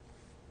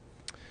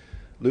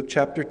Luke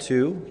chapter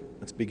 2,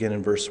 let's begin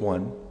in verse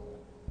 1.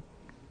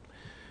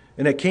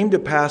 And it came to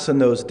pass in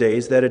those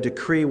days that a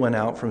decree went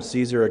out from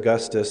Caesar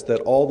Augustus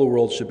that all the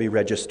world should be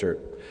registered.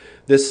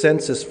 This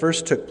census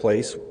first took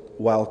place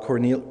while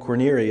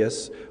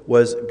Quirinius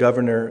was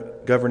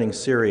governing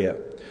Syria.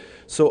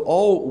 So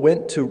all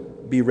went to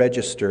be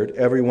registered,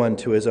 everyone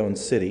to his own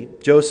city.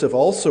 Joseph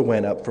also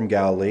went up from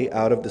Galilee,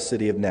 out of the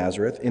city of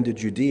Nazareth, into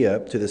Judea,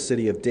 to the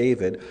city of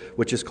David,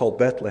 which is called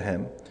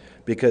Bethlehem,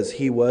 because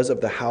he was of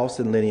the house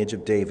and lineage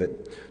of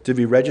David, to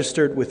be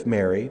registered with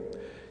Mary,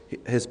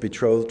 his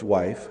betrothed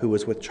wife, who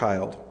was with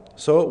child.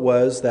 So it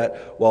was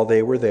that while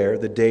they were there,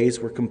 the days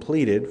were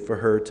completed for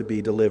her to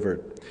be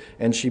delivered.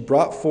 And she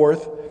brought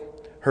forth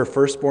her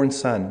firstborn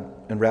son,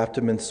 and wrapped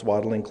him in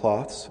swaddling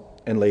cloths,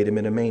 and laid him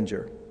in a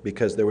manger,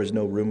 because there was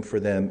no room for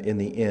them in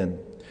the inn.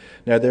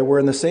 Now there were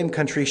in the same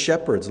country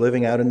shepherds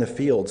living out in the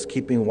fields,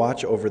 keeping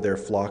watch over their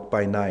flock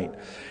by night.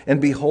 And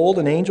behold,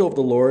 an angel of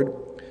the Lord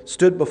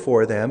stood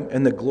before them,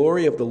 and the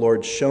glory of the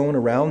Lord shone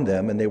around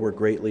them, and they were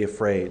greatly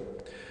afraid.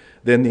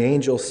 Then the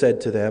angel said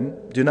to them,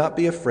 "Do not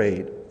be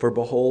afraid, for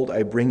behold,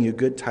 I bring you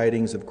good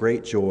tidings of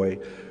great joy,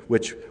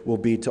 which will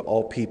be to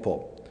all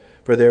people.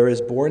 For there is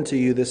born to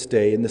you this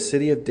day in the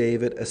city of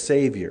David a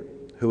Savior,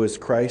 who is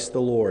Christ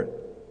the Lord.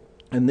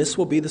 And this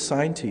will be the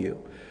sign to you.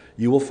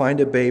 You will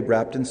find a babe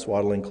wrapped in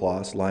swaddling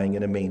cloths, lying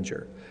in a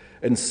manger."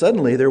 And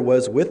suddenly there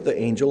was with the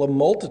angel a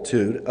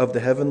multitude of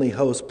the heavenly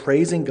host,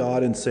 praising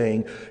God and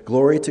saying,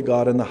 "Glory to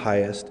God in the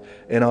highest,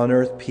 and on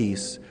earth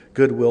peace,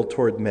 goodwill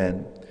toward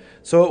men."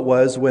 So it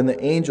was, when the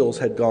angels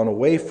had gone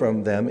away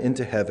from them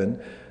into heaven,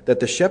 that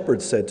the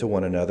shepherds said to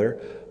one another,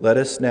 "Let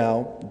us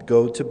now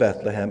go to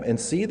Bethlehem and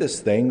see this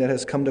thing that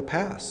has come to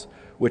pass,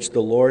 which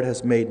the Lord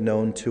has made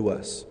known to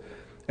us."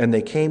 And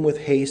they came with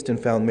haste and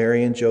found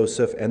Mary and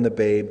Joseph and the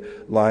babe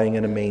lying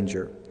in a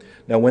manger.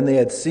 Now when they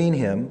had seen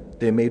him,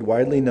 they made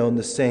widely known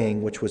the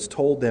saying which was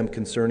told them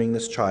concerning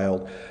this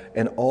child,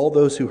 and all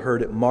those who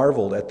heard it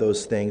marveled at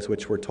those things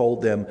which were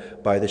told them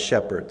by the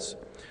shepherds.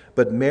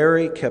 But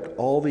Mary kept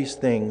all these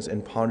things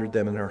and pondered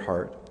them in her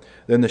heart.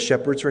 Then the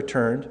shepherds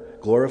returned,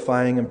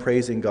 glorifying and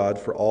praising God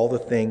for all the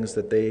things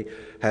that they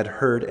had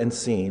heard and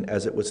seen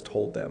as it was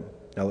told them.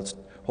 Now let's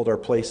hold our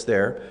place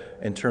there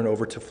and turn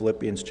over to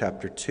Philippians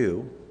chapter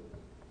 2.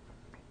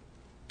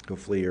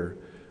 Hopefully you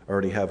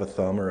already have a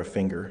thumb or a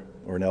finger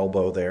or an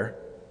elbow there.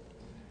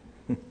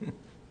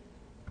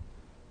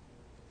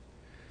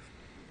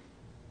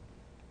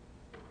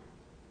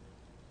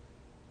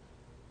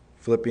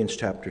 Philippians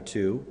chapter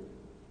 2,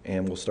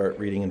 and we'll start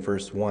reading in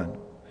verse 1.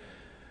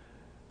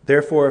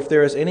 "Therefore, if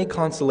there is any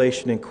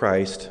consolation in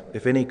Christ,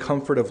 if any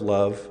comfort of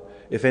love,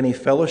 if any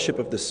fellowship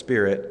of the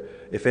Spirit,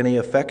 if any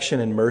affection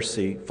and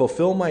mercy,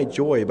 fulfill my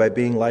joy by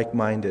being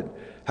like-minded,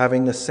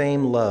 having the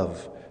same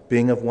love,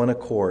 being of one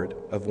accord,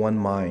 of one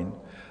mind.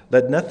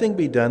 Let nothing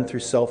be done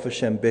through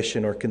selfish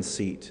ambition or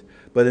conceit,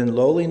 but in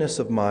lowliness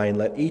of mind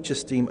let each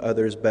esteem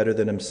others better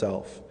than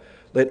himself.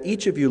 Let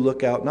each of you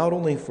look out not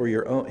only for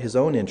his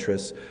own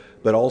interests,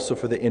 but also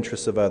for the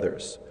interests of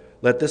others.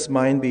 Let this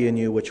mind be in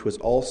you which was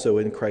also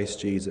in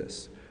Christ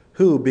Jesus,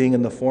 who, being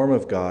in the form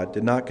of God,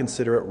 did not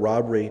consider it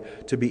robbery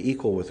to be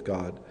equal with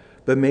God,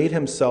 but made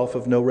himself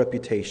of no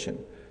reputation,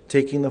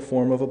 taking the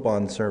form of a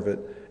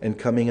bondservant and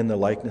coming in the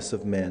likeness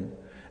of men.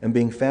 And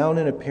being found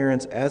in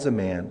appearance as a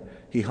man,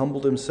 he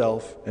humbled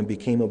himself and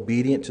became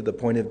obedient to the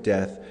point of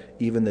death,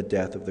 even the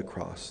death of the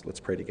cross." Let's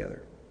pray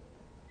together.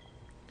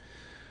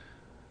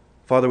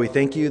 Father, we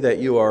thank you that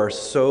you are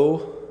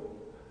so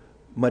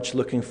much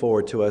looking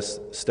forward to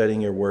us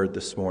studying your word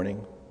this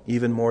morning,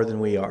 even more than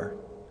we are.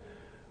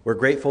 We're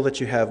grateful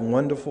that you have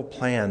wonderful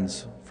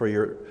plans for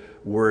your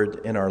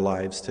word in our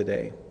lives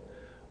today.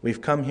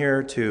 We've come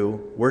here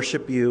to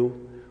worship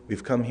you.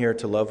 We've come here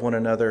to love one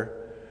another.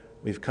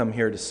 We've come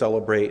here to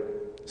celebrate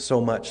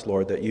so much,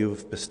 Lord, that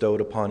you've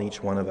bestowed upon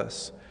each one of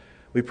us.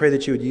 We pray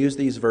that you would use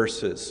these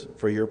verses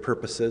for your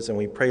purposes, and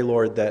we pray,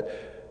 Lord, that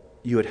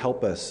you would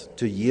help us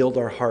to yield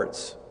our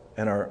hearts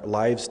and our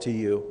lives to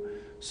you,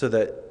 so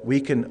that we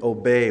can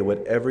obey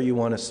whatever you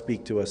want to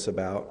speak to us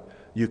about.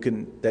 You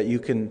can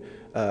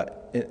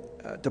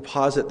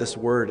deposit this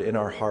word in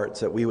our hearts,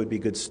 that we would be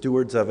good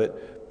stewards of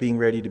it, being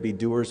ready to be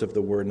doers of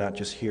the word, not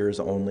just hearers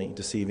only,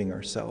 deceiving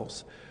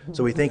ourselves.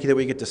 So we thank you that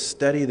we get to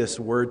study this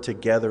word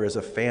together as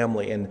a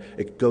family and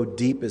go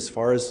deep as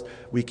far as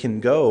we can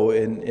go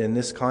in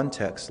this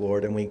context,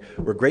 Lord. And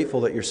we're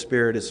grateful that your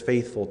Spirit is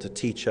faithful to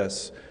teach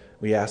us.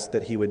 We ask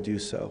that he would do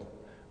so.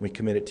 We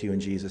commit it to you in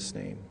Jesus'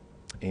 name.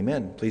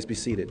 Amen. Please be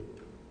seated.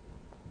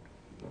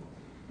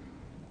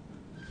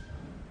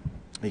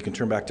 You can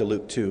turn back to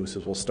Luke 2,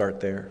 so we'll start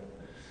there.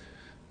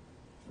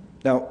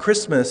 Now,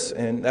 Christmas,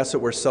 and that's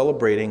what we're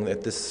celebrating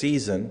at this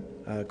season.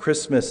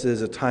 Christmas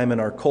is a time in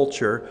our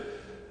culture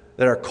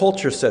that our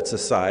culture sets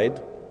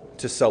aside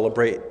to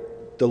celebrate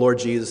the Lord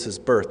Jesus'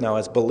 birth. Now,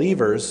 as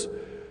believers,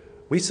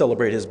 we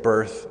celebrate his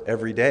birth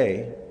every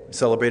day. We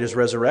celebrate his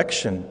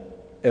resurrection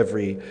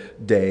every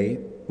day.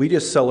 We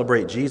just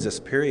celebrate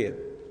Jesus, period.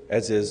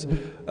 as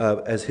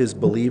his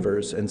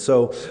believers. And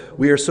so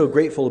we are so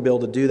grateful to be able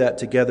to do that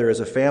together as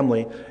a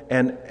family.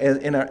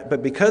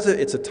 But because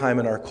it's a time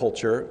in our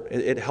culture,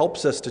 it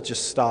helps us to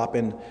just stop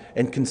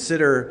and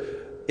consider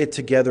it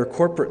together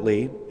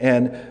corporately.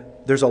 And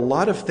there's a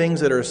lot of things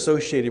that are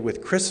associated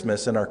with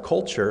Christmas in our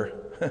culture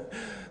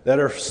that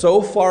are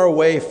so far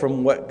away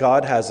from what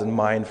God has in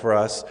mind for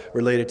us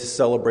related to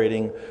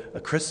celebrating a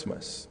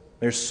Christmas.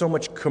 There's so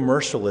much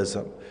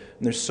commercialism,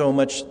 and there's so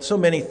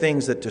many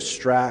things that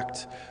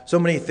distract, so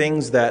many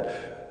things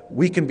that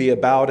we can be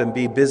about and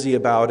be busy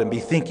about and be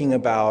thinking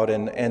about,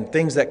 and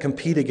things that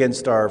compete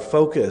against our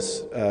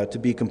focus to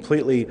be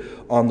completely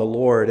on the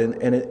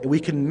Lord. We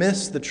can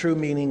miss the true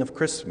meaning of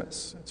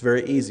Christmas. It's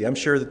very easy. I'm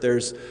sure that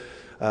there's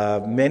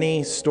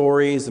many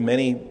stories and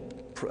many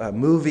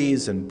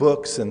movies and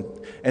books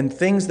and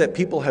things that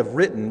people have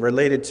written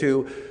related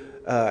to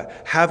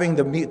having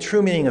the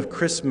true meaning of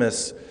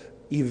Christmas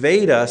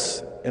evade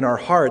us in our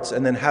hearts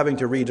and then having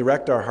to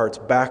redirect our hearts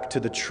back to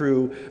the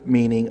true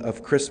meaning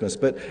of Christmas.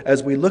 But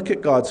as we look at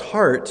God's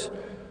heart,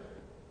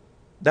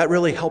 that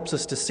really helps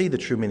us to see the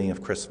true meaning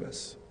of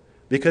Christmas.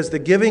 Because the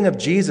giving of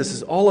Jesus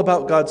is all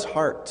about God's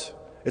heart.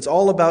 It's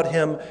all about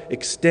Him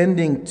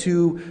extending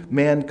to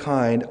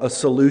mankind a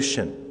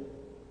solution.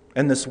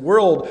 And this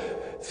world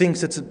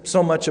thinks it's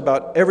so much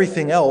about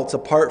everything else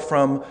apart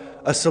from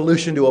a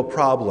solution to a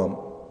problem.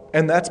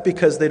 And that's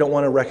because they don't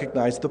want to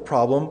recognize the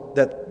problem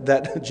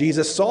that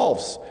Jesus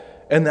solves.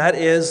 And that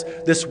is,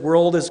 this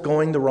world is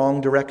going the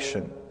wrong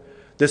direction.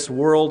 This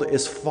world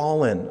is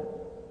fallen.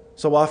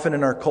 So often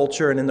in our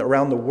culture and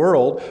around the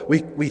world,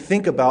 we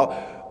think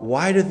about,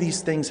 why do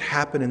these things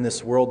happen in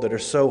this world that are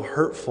so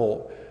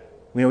hurtful?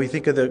 We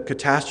think of the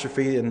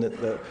catastrophe and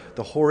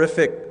the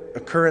horrific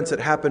occurrence that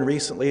happened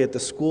recently at the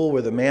school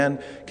where the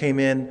man came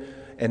in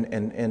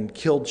and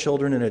killed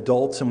children and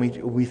adults, and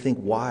we think,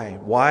 why?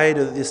 Why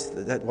does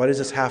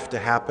this have to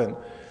happen?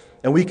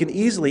 And we can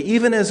easily,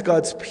 even as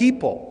God's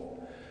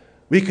people,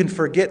 we can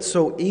forget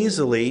so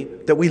easily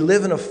that we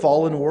live in a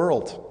fallen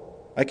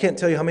world. I can't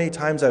tell you how many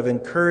times I've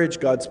encouraged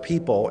God's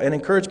people and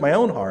encouraged my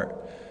own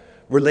heart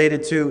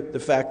related to the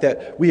fact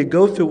that we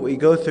go through what we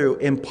go through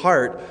in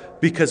part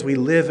because we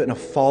live in a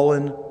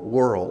fallen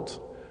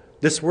world.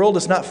 This world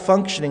is not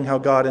functioning how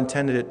God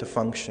intended it to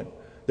function.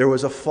 There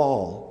was a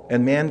fall,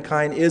 and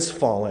mankind is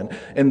fallen,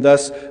 and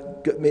thus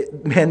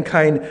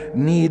mankind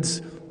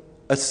needs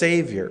a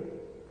Savior.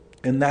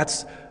 And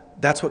that's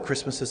what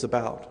Christmas is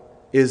about,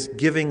 is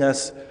giving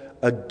us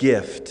a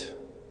gift.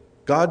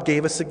 God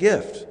gave us a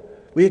gift.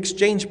 We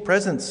exchange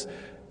presents.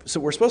 So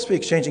we're supposed to be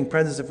exchanging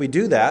presents if we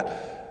do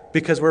that,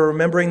 because we're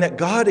remembering that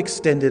God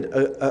extended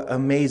an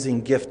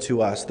amazing gift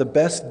to us, the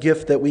best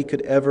gift that we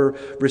could ever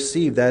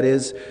receive, that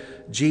is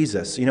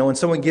Jesus. When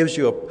someone gives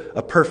you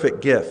a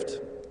perfect gift,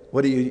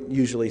 what do you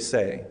usually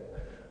say?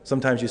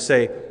 Sometimes you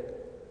say,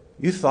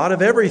 "You thought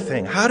of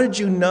everything. How did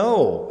you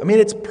know? I mean,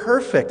 it's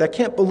perfect. I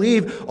can't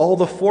believe all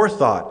the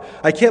forethought.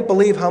 I can't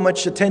believe how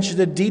much attention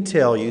to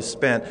detail you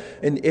spent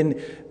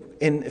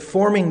in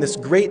forming this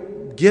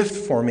great gift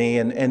for me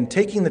and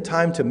taking the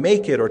time to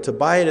make it or to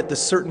buy it at this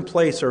certain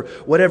place or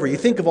whatever." You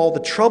think of all the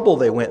trouble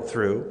they went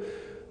through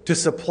to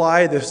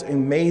supply this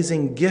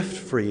amazing gift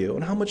for you.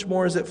 And how much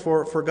more is it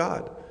for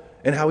God?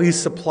 And how He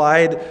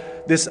supplied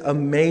this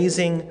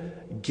amazing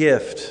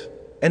gift.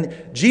 And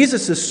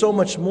Jesus is so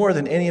much more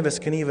than any of us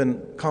can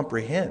even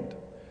comprehend.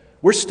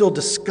 We're still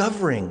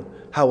discovering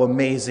how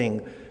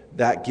amazing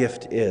that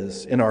gift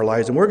is in our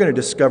lives. And we're going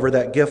to discover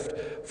that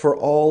gift for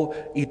all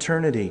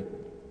eternity.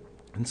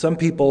 And some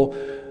people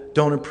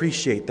don't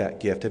appreciate that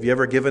gift. Have you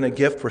ever given a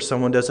gift where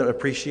someone doesn't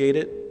appreciate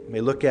it? They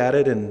look at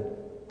it, and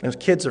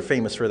kids are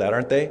famous for that,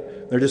 aren't they?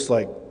 They're just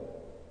like,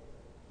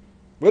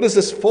 "What is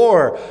this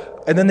for?"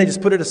 And then they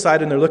just put it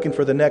aside and they're looking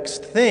for the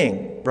next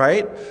thing,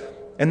 right?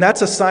 And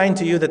that's a sign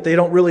to you that they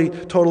don't really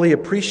totally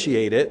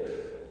appreciate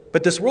it.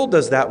 But this world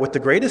does that with the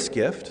greatest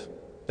gift.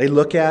 They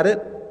look at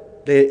it,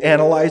 they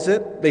analyze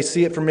it, they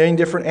see it from many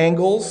different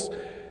angles,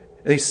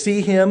 they see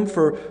Him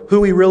for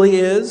who He really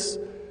is,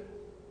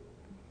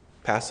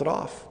 pass it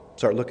off,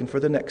 start looking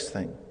for the next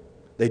thing.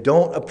 They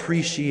don't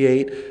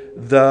appreciate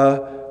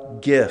the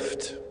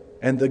gift.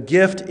 And the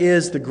gift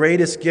is the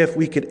greatest gift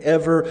we could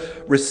ever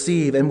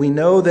receive. And we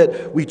know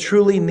that we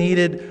truly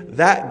needed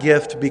that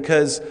gift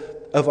because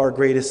of our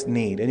greatest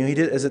need. And He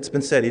did, as it's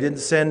been said, He didn't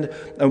send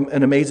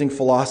an amazing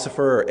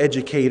philosopher or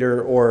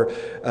educator or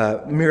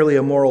merely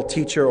a moral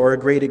teacher or a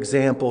great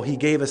example. He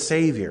gave a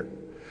Savior,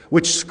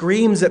 which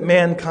screams at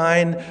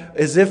mankind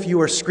as if you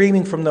are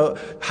screaming from the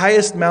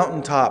highest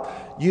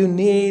mountaintop. You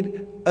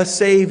need a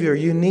Savior.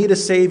 You need a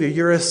Savior.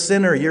 You're a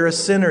sinner. You're a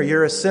sinner.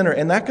 You're a sinner.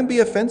 And that can be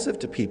offensive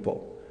to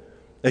people.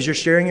 As you're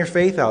sharing your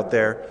faith out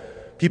there,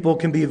 people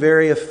can be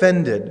very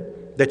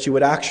offended that you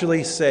would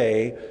actually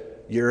say,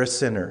 "You're a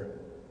sinner."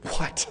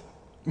 What?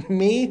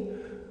 Me?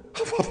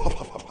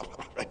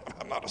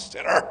 I'm not a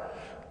sinner.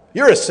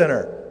 You're a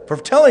sinner for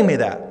telling me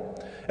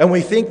that. And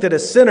we think that a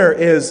sinner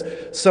is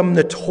some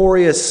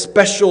notorious,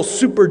 special,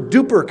 super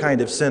duper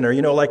kind of sinner,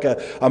 like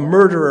a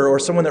murderer or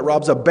someone that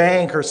robs a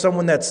bank or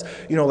someone that's,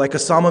 like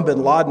Osama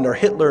bin Laden or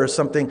Hitler or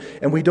something.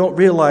 And we don't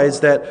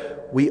realize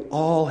that we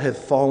all have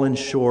fallen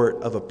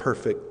short of a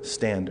perfect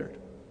standard.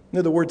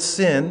 The word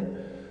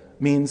sin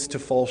means to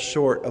fall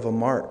short of a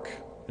mark.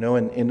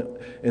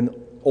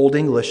 In Old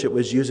English, it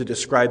was used to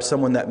describe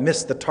someone that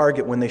missed the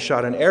target when they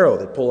shot an arrow.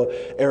 They'd pull an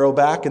arrow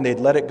back and they'd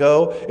let it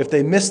go. If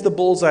they missed the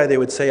bullseye, they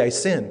would say, "I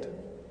sinned."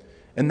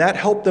 And that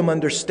helped them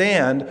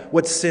understand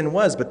what sin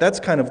was. But that's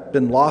kind of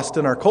been lost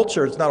in our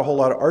culture. It's not a whole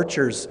lot of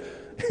archers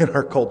in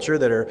our culture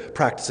that are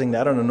practicing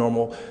that on a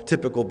normal,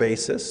 typical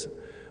basis.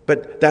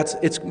 But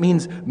it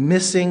means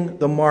missing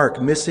the mark,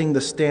 missing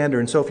the standard.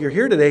 And so if you're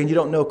here today and you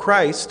don't know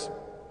Christ,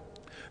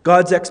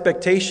 God's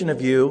expectation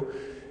of you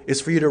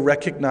is for you to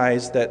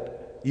recognize that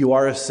you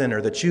are a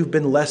sinner, that you've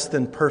been less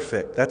than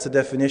perfect. That's a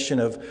definition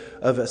of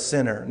a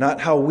sinner.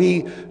 Not how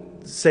we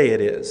say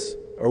it is,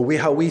 or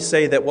how we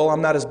say that, well,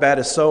 I'm not as bad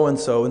as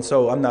so-and-so, and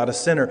so I'm not a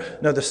sinner.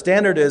 No, the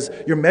standard is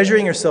you're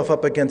measuring yourself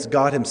up against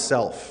God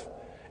himself.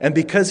 And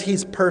because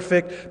he's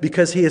perfect,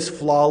 because he is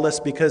flawless,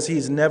 because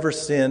he's never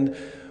sinned,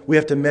 we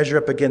have to measure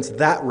up against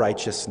that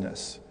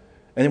righteousness.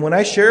 And when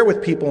I share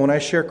with people, when I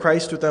share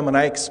Christ with them, and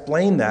I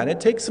explain that, it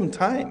takes some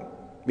time.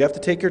 You have to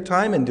take your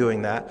time in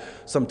doing that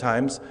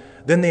sometimes.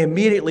 Then they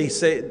immediately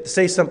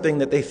say something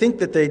that they think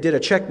that they did a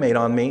checkmate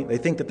on me. They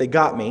think that they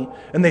got me.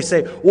 And they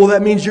say, well,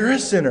 that means you're a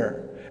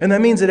sinner. And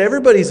that means that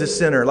everybody's a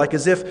sinner, like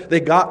as if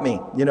they got me,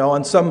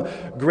 on some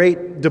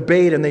great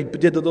debate, and they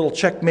did the little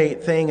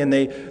checkmate thing, and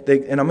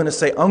and I'm going to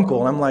say uncle.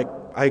 And I'm like,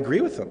 I agree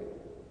with them.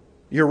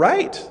 You're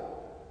right.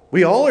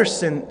 We all are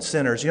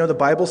sinners. The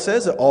Bible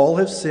says that all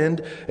have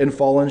sinned and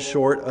fallen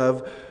short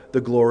of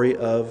the glory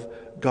of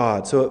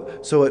God.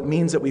 So it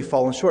means that we've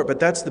fallen short.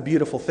 But that's the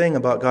beautiful thing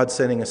about God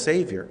sending a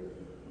Savior,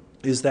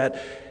 is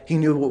that he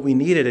knew what we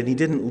needed, and he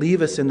didn't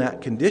leave us in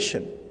that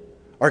condition.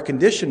 Our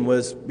condition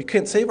was we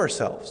couldn't save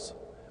ourselves.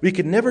 We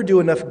could never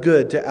do enough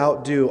good to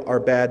outdo our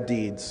bad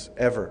deeds,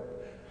 ever.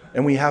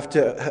 And we have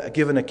to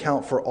give an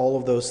account for all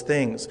of those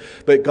things.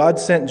 But God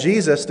sent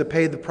Jesus to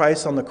pay the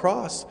price on the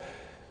cross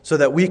so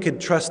that we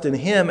could trust in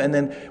him, and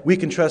then we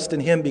can trust in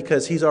him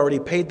because he's already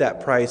paid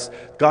that price.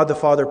 God the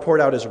Father poured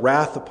out his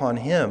wrath upon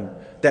him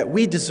that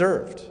we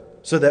deserved,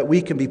 so that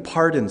we can be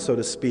pardoned, so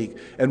to speak,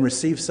 and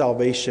receive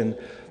salvation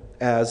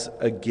as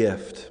a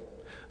gift.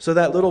 So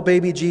that little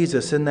baby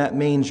Jesus in that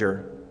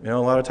manger, a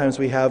lot of times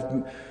we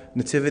have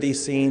nativity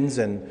scenes,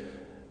 and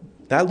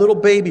that little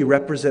baby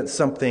represents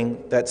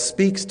something that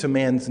speaks to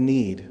man's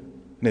need.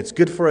 And it's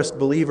good for us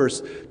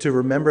believers to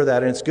remember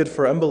that, and it's good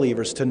for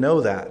unbelievers to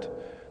know that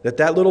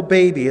little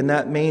baby in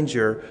that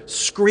manger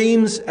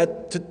screams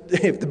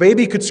if the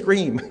baby could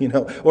scream,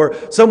 or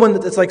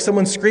it's like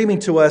someone screaming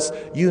to us,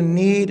 you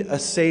need a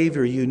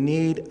Savior, you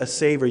need a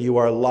Savior, you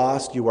are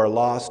lost, you are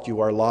lost, you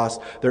are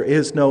lost. There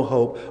is no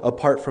hope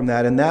apart from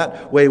that. And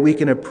that way we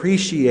can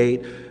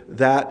appreciate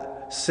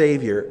that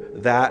Savior,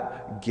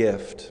 that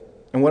gift.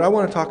 And what I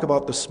want to talk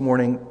about this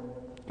morning,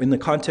 in the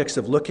context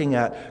of looking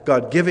at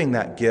God giving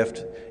that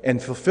gift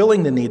and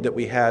fulfilling the need that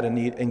we had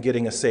in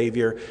getting a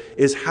Savior,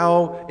 is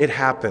how it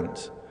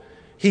happened.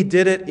 He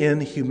did it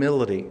in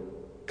humility,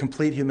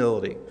 complete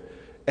humility.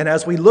 And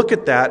as we look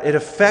at that, it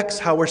affects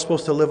how we're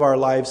supposed to live our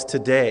lives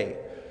today.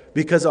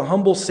 Because a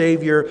humble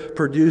Savior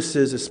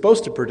is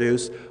supposed to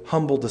produce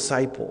humble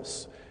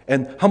disciples.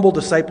 And humble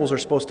disciples are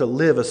supposed to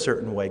live a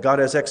certain way. God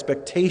has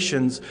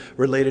expectations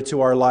related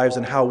to our lives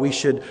and how we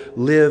should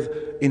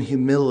live in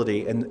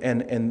humility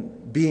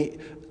and be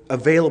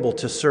available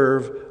to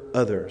serve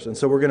others. And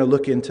so we're going to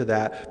look into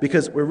that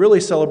because we're really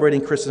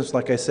celebrating Christmas,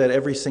 like I said,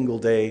 every single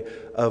day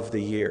of the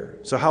year.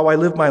 So how I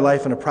live my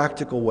life in a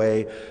practical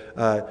way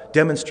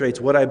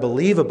demonstrates what I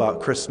believe about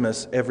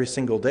Christmas every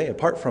single day,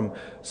 apart from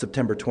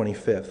September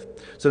 25th.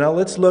 So now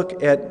let's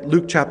look at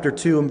Luke chapter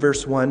 2 and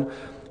verse 1.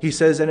 He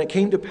says, "And it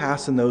came to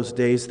pass in those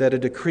days that a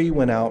decree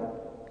went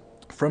out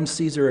from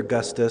Caesar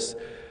Augustus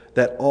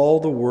that all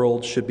the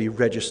world should be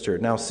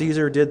registered." Now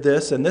Caesar did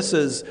this, and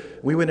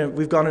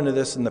we've gone into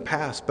this in the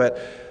past, but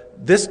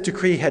this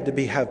decree had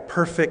to have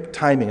perfect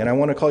timing. And I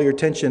want to call your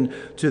attention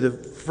to the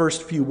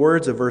first few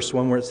words of verse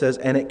 1 where it says,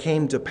 "And it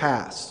came to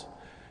pass."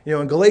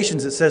 In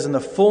Galatians it says, "In the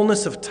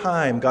fullness of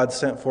time God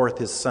sent forth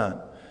his Son."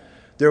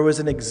 There was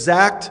an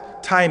exact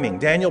timing.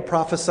 Daniel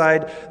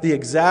prophesied the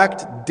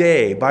exact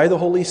day by the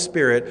Holy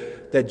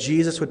Spirit that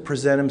Jesus would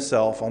present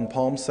himself on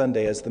Palm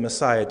Sunday as the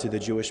Messiah to the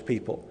Jewish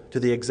people, to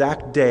the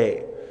exact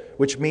day,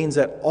 which means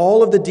that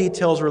all of the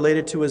details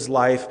related to his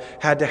life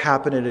had to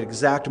happen at an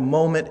exact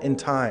moment in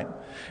time.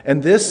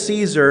 And this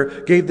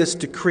Caesar gave this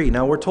decree.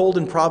 Now we're told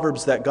in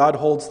Proverbs that God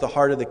holds the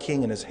heart of the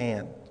king in his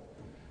hand.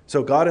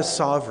 So God is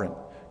sovereign.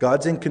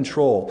 God's in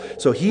control.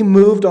 So he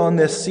moved on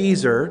this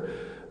Caesar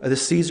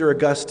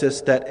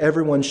Augustus, that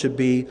everyone should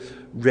be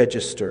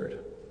registered.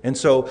 And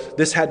so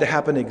this had to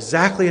happen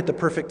exactly at the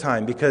perfect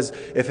time, because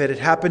if it had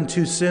happened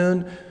too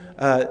soon,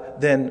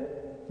 then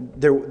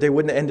they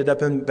wouldn't have ended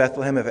up in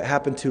Bethlehem. If it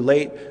happened too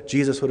late,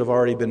 Jesus would have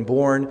already been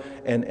born,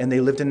 and they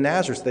lived in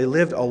Nazareth. They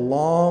lived a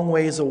long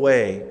ways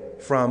away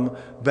from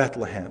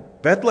Bethlehem.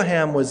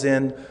 Bethlehem was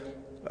in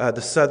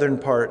the southern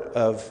part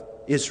of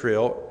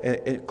Israel,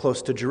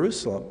 close to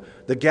Jerusalem.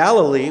 The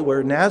Galilee,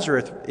 where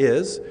Nazareth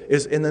is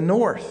in the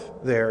north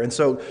there. And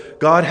so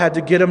God had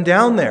to get them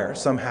down there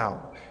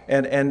somehow.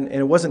 And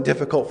it wasn't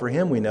difficult for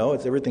him, we know.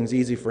 Everything's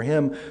easy for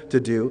him to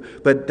do.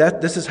 But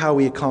this is how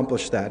he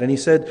accomplished that. And he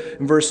said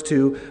in verse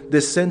 2,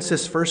 this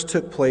census first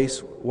took place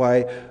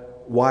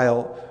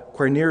while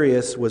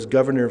Quirinius was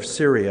governor of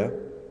Syria.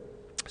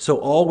 So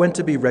all went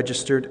to be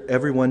registered,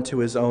 everyone to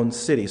his own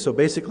city. So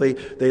basically,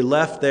 they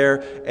left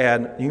there,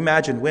 and you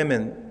imagine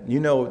women,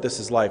 you know what this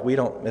is like. We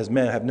don't, as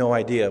men, have no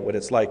idea what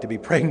it's like to be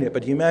pregnant.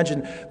 But you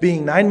imagine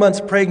being 9 months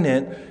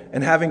pregnant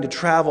and having to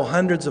travel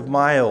hundreds of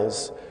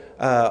miles,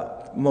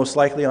 most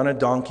likely on a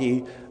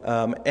donkey,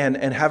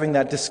 and having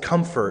that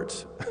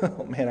discomfort.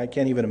 Oh man, I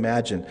can't even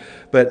imagine.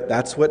 But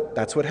that's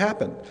what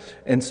happened.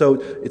 And so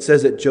it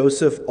says that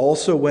Joseph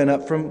also went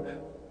up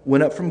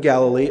from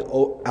Galilee,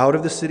 out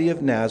of the city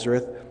of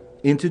Nazareth,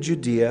 into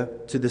Judea,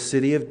 to the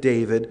city of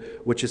David,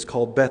 which is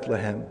called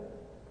Bethlehem,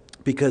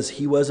 because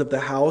he was of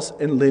the house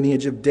and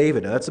lineage of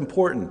David. Now, that's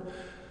important.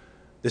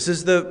 This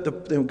is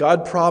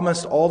God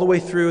promised all the way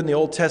through in the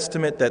Old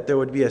Testament that there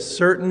would be a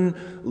certain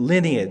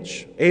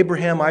lineage,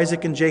 Abraham,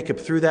 Isaac, and Jacob,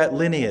 through that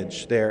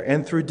lineage there,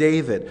 and through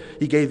David.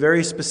 He gave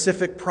very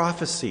specific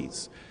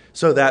prophecies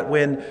so that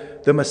when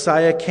the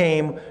Messiah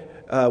came,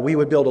 we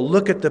would be able to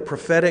look at the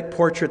prophetic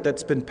portrait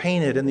that's been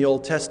painted in the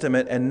Old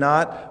Testament and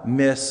not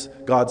miss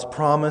God's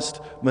promised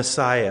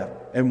Messiah.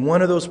 And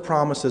one of those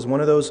promises,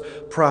 one of those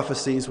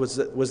prophecies was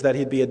that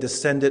he'd be a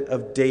descendant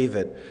of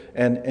David.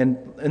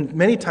 And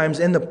many times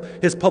in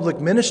his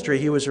public ministry,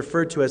 he was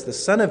referred to as the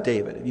son of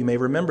David. You may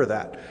remember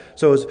that.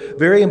 So it was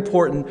very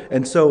important.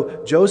 And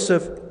so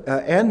Joseph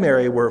and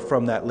Mary were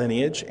from that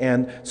lineage.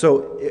 And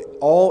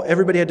so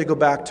everybody had to go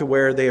back to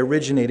where they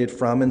originated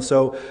from. And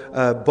so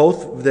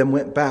both of them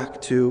went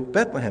back to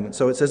Bethlehem. And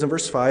so it says in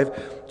verse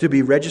 5, to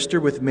be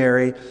registered with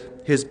Mary,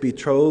 his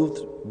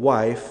betrothed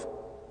wife,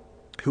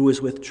 who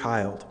was with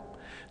child.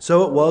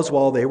 So it was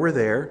while they were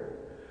there,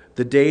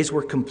 the days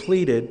were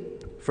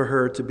completed for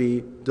her to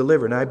be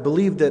delivered. And I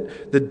believe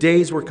that the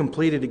days were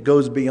completed. It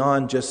goes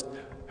beyond just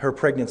her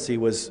pregnancy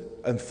was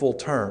in full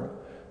term.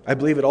 I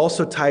believe it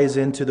also ties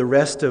into the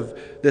rest of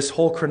this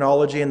whole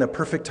chronology and the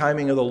perfect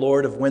timing of the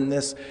Lord of when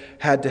this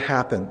had to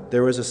happen.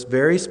 There was a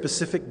very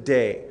specific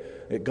day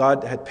that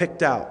God had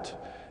picked out.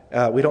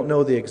 We don't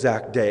know the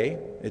exact day.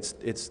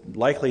 It's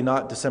likely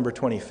not December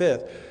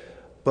 25th.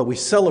 But we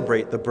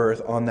celebrate the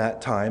birth on that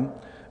time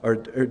or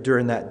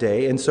during that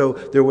day. And so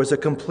there was a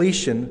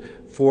completion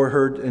for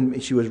her,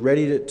 and she was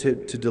ready to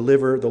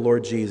deliver the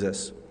Lord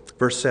Jesus.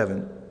 Verse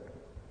 7.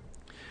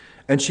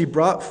 And she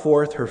brought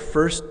forth her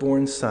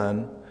firstborn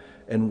son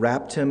and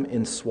wrapped him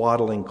in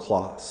swaddling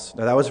cloths.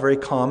 Now that was very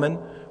common,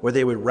 where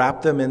they would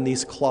wrap them in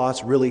these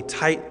cloths really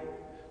tight,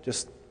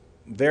 just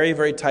very,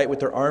 very tight with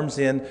their arms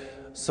in.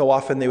 So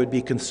often they would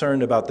be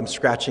concerned about them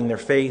scratching their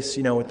face,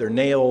 with their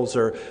nails,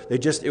 or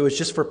it was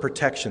just for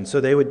protection.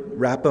 So they would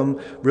wrap them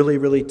really,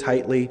 really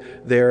tightly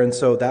there. And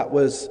so that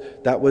was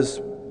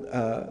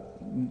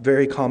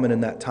very common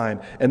in that time.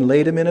 And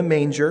laid him in a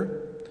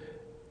manger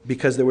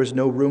because there was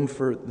no room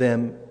for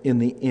them in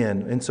the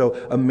inn. And so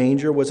a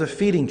manger was a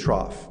feeding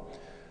trough.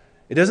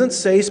 It doesn't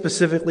say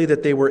specifically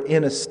that they were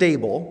in a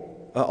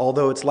stable,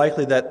 although it's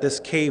likely that this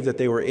cave that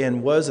they were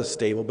in was a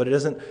stable, but it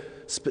doesn't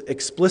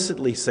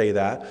explicitly say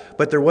that,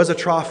 but there was a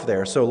trough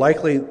there. So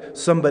likely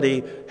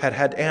somebody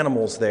had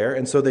animals there,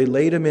 and so they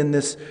laid him in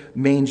this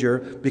manger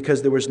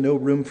because there was no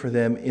room for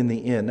them in the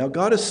inn. Now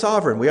God is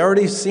sovereign. We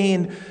already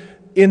seen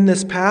in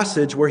this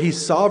passage where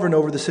he's sovereign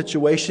over the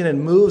situation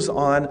and moves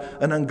on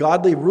an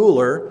ungodly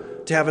ruler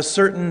to have a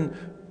certain,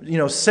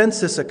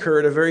 census occur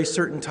at a very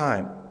certain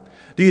time.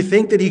 Do you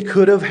think that he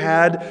could have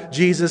had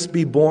Jesus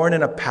be born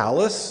in a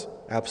palace?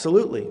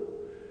 Absolutely.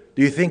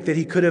 Do you think that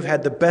he could have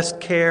had the best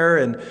care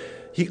and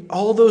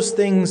all those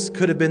things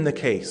could have been the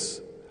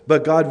case?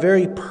 But God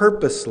very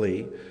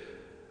purposely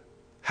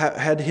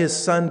had his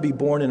son be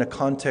born in a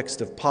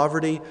context of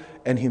poverty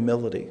and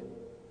humility.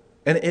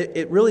 And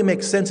it really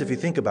makes sense if you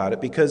think about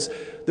it, because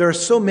there are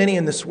so many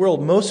in this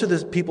world. Most of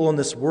the people in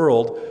this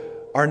world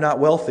are not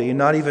wealthy,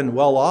 not even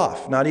well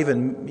off, not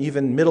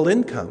even middle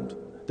income.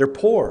 They're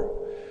poor.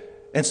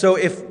 And so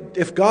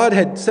if God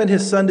had sent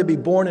his son to be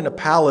born in a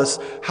palace,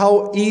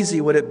 how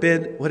easy would have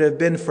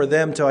been for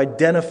them to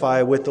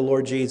identify with the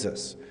Lord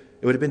Jesus?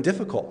 It would have been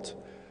difficult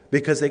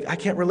because I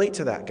can't relate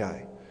to that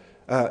guy.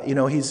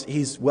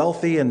 He's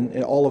wealthy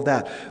and all of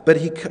that. But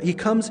he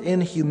comes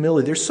in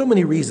humility. There's so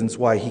many reasons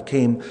why he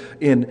came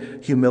in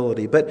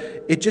humility. But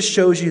it just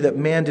shows you that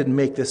man didn't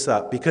make this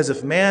up. Because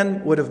if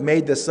man would have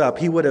made this up,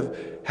 he would have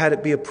had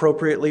it be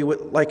appropriately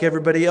like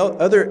everybody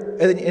else,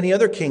 any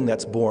other king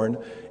that's born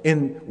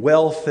in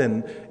wealth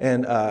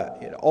and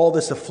all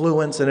this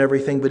affluence and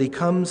everything. But he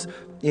comes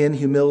in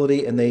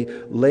humility, and they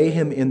lay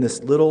him in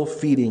this little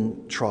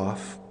feeding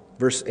trough.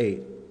 Verse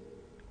 8.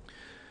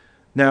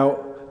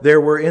 Now, there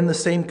were in the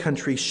same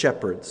country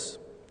shepherds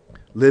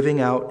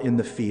living out in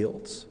the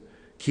fields,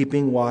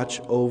 keeping watch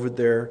over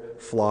their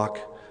flock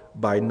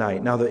by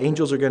night. Now, the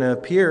angels are going to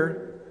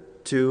appear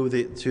to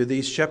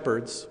these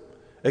shepherds.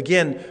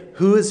 Again,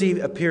 who is he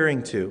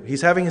appearing to?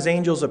 He's having his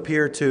angels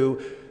appear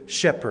to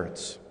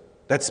shepherds.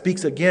 That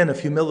speaks again of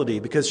humility,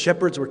 because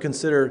shepherds were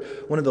considered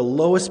one of the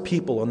lowest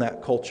people in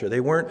that culture. They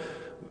weren't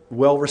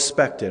well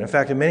respected. In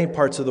fact, in many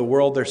parts of the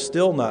world, they're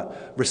still not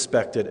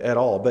respected at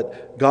all.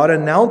 But God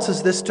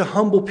announces this to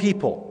humble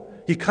people.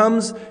 He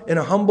comes in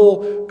a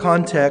humble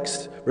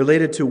context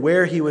related to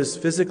where he was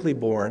physically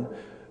born.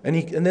 And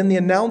then the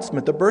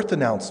announcement, the birth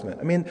announcement.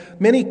 I mean,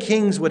 many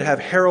kings would have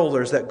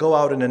heralders that go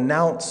out and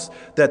announce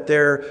that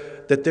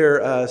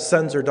their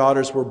sons or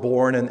daughters were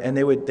born, and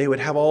they would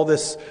have all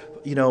this,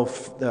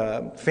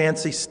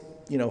 fancy,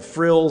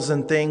 frills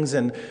and things,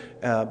 and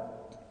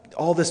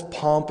all this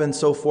pomp and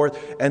so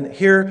forth. And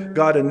here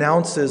God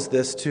announces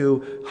this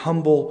to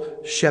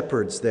humble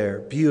shepherds there.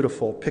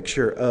 Beautiful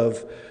picture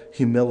of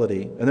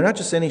humility. And they're not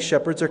just any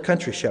shepherds, they're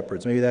country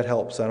shepherds. Maybe that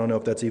helps. I don't know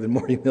if that's even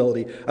more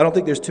humility. I don't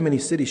think there's too many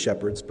city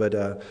shepherds, but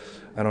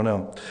I don't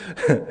know.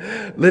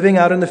 Living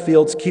out in the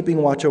fields, keeping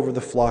watch over the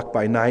flock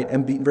by night.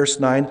 And verse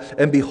 9,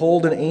 and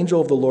behold, an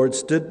angel of the Lord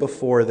stood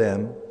before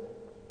them,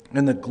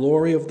 and the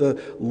glory of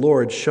the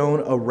Lord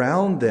shone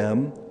around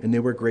them, and they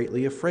were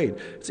greatly afraid.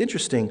 It's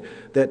interesting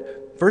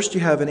that first you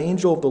have an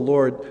angel of the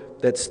Lord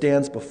that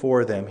stands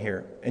before them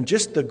here. And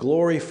just the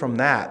glory from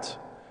that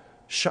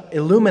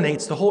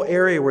illuminates the whole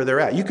area where they're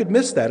at. You could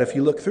miss that if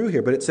you look through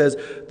here, but it says,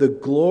 the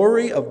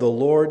glory of the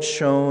Lord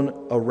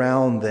shone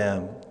around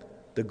them.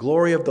 The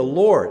glory of the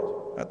Lord,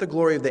 not the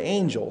glory of the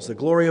angels, the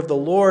glory of the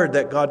Lord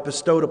that God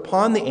bestowed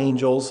upon the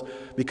angels,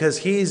 because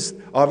he's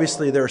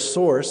obviously their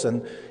source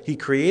and he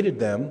created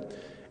them,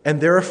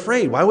 and they're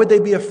afraid. Why would they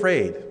be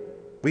afraid?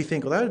 We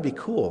think, well, that would be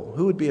cool.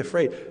 Who would be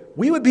afraid?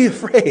 We would be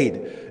afraid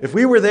if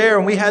we were there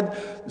and we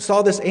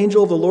saw this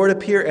angel of the Lord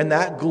appear and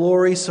that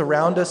glory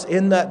surround us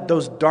in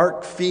those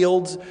dark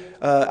fields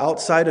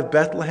outside of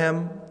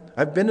Bethlehem.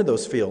 I've been to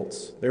those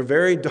fields. They're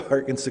very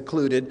dark and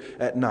secluded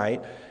at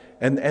night.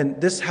 And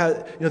this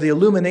has, the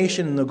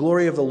illumination and the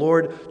glory of the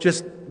Lord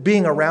just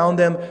being around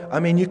them.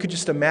 I mean, you could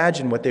just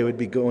imagine what they would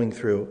be going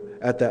through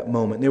at that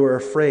moment. They were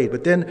afraid.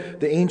 But then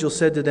the angel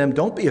said to them,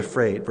 don't be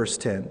afraid, verse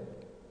 10.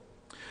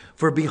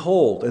 For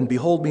behold, and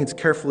behold means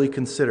carefully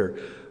consider.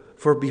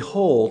 For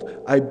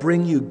behold, I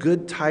bring you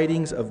good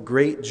tidings of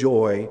great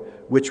joy,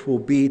 which will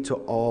be to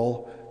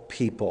all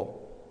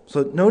people.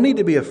 So no need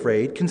to be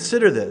afraid.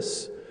 Consider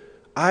this.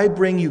 I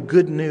bring you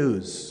good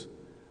news.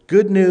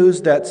 Good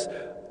news that's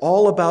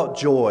all about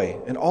joy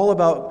and all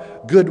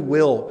about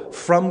goodwill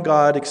from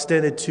God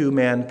extended to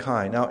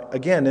mankind. Now,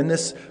 again, in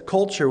this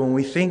culture, when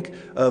we think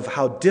of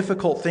how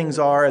difficult things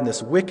are in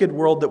this wicked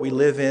world that we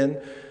live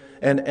in,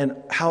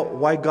 and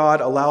why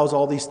God allows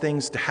all these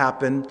things to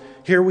happen,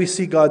 here we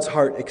see God's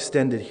heart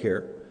extended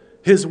here.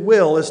 His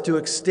will is to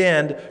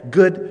extend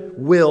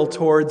goodwill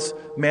towards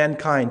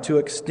mankind, to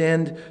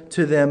extend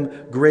to them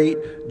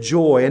great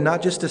joy, and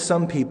not just to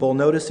some people.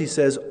 Notice he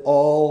says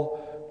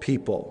all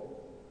people.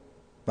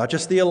 Not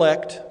just the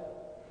elect,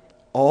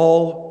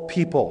 all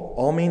people.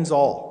 All means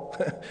all.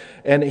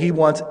 And he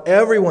wants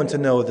everyone to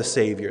know the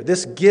Savior.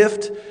 This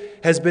gift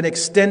has been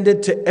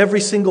extended to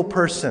every single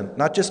person,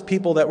 not just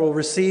people that will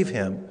receive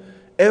him.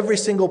 Every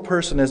single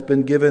person has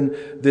been given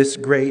this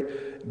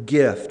great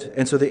gift.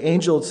 And so the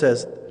angel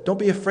says, don't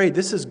be afraid.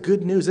 This is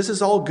good news. This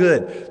is all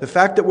good. The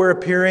fact that we're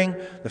appearing,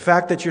 the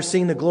fact that you're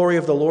seeing the glory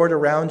of the Lord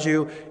around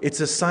you, it's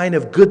a sign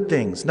of good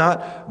things,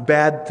 not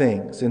bad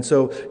things. And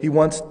so he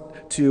wants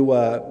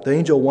the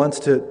angel wants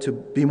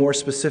to be more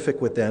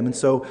specific with them. And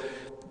so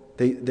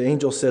the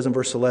angel says in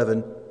verse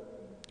 11,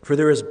 for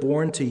there is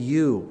born to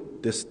you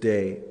this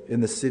day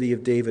in the city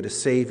of David a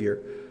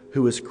Savior,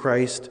 who is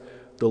Christ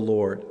the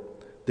Lord.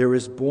 There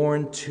is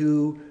born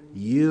to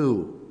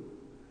you.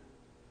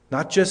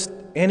 Not just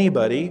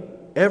anybody,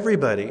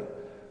 everybody.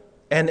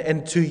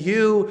 And to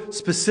you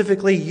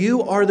specifically,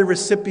 you are the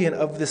recipient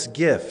of this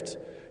gift.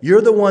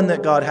 You're the one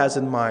that God has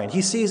in mind.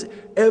 He sees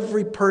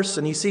every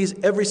person. He sees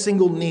every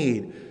single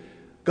need.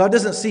 God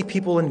doesn't see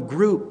people in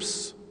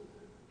groups.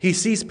 He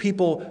sees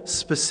people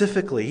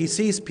specifically. He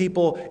sees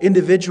people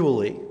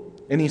individually.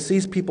 And he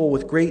sees people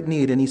with great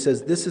need. And he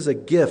says, this is a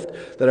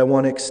gift that I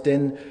want to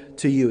extend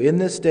to you. In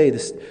this day,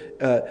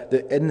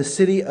 in the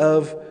city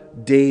of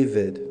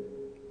David.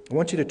 I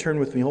want you to turn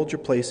with me. Hold your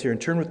place here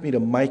and turn with me to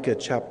Micah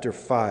chapter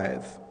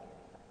 5.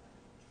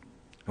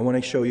 I want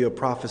to show you a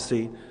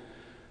prophecy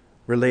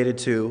related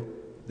to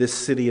this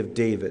city of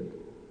David.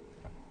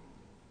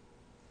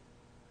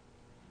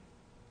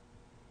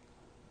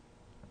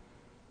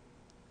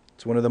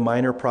 It's one of the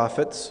minor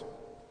prophets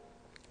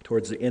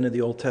towards the end of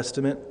the Old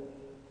Testament.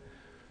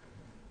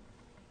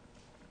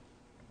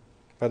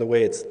 By the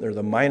way, they're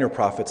the minor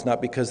prophets,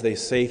 not because they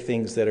say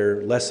things that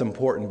are less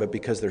important, but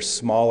because they're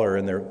smaller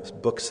in their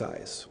book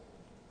size.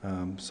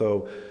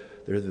 So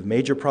they're the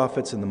major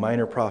prophets and the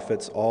minor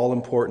prophets, all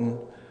important,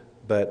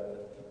 but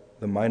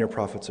the minor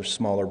prophets are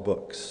smaller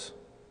books.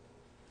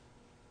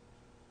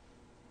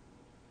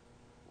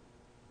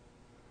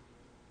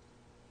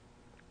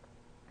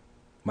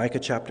 Micah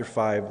chapter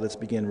 5, let's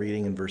begin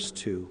reading in verse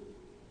 2.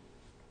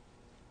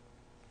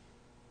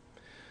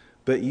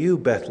 But you,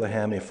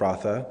 Bethlehem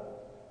Ephrathah,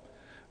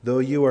 though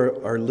you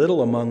are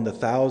little among the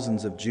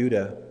thousands of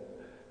Judah,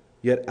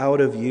 yet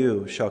out of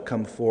you shall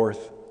come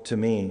forth to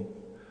me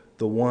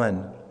the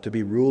one to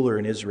be ruler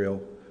in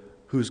Israel,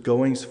 whose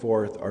goings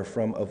forth are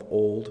from of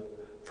old,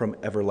 from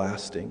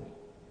everlasting.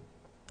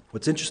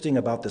 What's interesting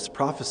about this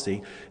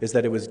prophecy is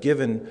that it was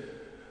given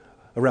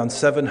around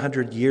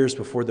 700 years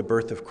before the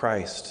birth of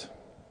Christ.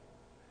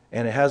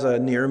 And it has a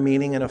near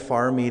meaning and a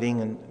far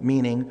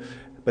meaning,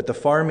 but the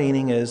far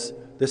meaning is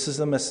this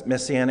is a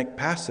messianic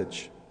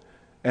passage.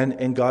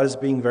 And God is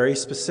being very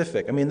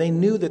specific. I mean, they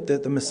knew that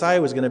the Messiah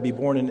was going to be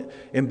born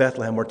in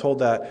Bethlehem. We're told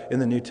that in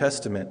the New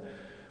Testament.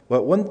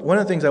 But one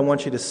of the things I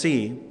want you to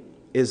see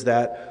is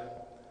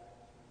that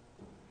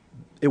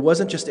it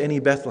wasn't just any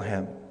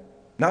Bethlehem.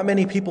 Not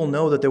many people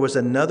know that there was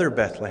another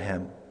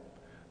Bethlehem.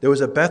 There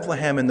was a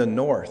Bethlehem in the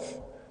north.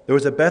 There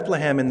was a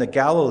Bethlehem in the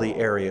Galilee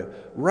area,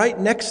 right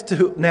next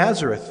to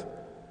Nazareth.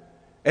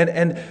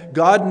 And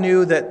God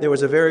knew that there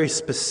was a very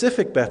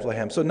specific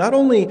Bethlehem. So not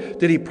only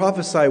did he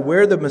prophesy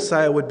where the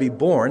Messiah would be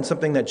born,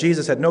 something that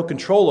Jesus had no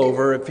control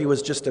over if he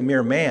was just a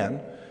mere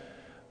man,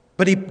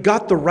 but he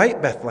got the right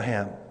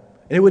Bethlehem.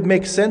 And it would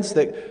make sense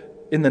that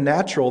in the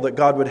natural that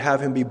God would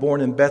have him be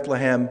born in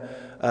Bethlehem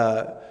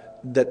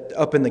that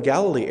up in the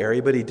Galilee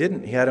area, but he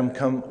didn't. He had him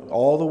come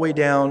all the way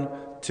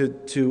down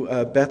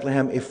to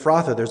Bethlehem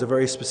Ephrathah. There's a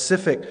very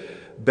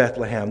specific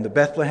Bethlehem, the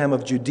Bethlehem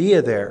of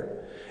Judea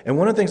there. And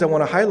one of the things I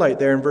want to highlight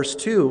there in verse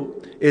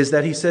 2 is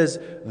that he says,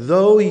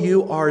 though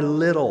you are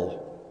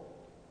little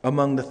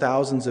among the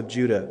thousands of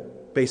Judah.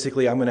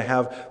 Basically, I'm going to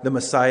have the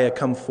Messiah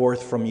come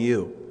forth from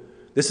you.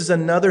 This is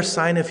another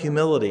sign of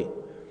humility.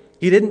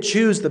 He didn't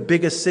choose the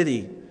biggest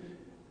city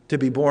to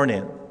be born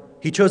in.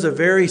 He chose a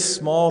very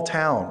small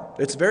town.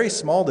 It's very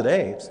small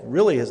today. It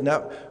really has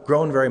not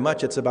grown very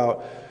much. It's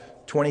about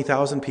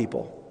 20,000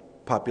 people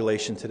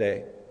population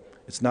today.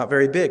 It's not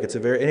very big.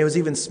 And it was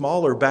even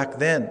smaller back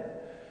then.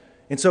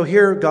 And so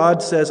here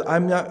God says,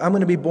 I'm going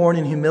to be born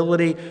in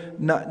humility,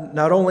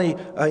 not only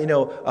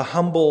a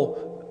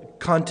humble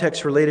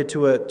context related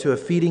to a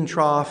feeding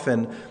trough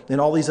and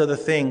all these other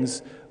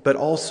things, but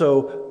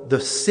also the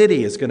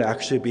city is going to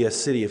actually be a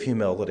city of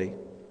humility.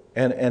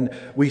 And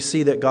we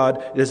see that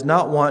God does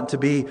not want to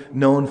be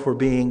known for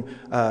being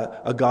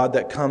a God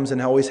that comes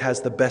and always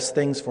has the best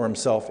things for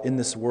himself in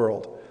this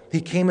world. He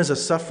came as a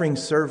suffering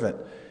servant.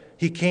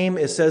 He came,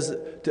 it says,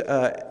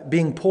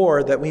 being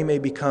poor that we may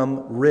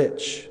become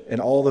rich, and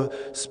all the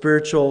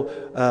spiritual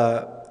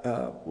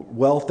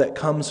wealth that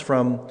comes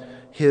from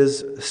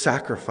his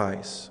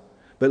sacrifice.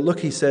 But look,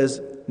 he says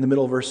in the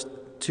middle of verse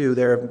 2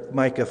 there of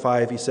Micah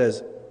 5, he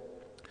says,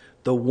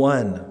 the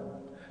one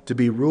to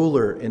be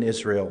ruler in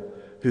Israel,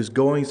 whose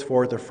goings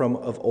forth are from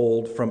of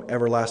old, from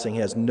everlasting. He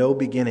has no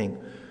beginning.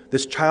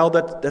 This child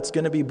that's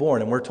going to be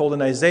born, and we're told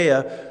in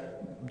Isaiah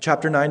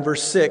chapter 9,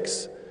 verse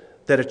 6,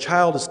 that a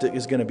child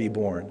is going to be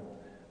born.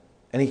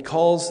 And he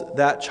calls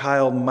that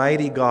child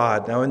Mighty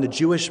God. Now, in the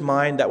Jewish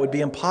mind, that would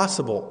be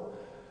impossible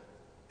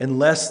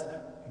unless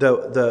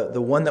the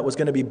one that was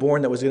going to be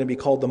born, that was going to be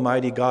called the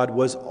Mighty God,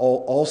 was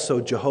also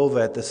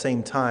Jehovah at the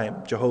same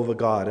time, Jehovah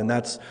God. And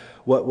that's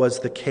what was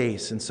the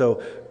case. And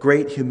so,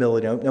 great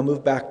humility. Now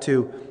move back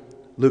to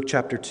Luke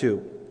chapter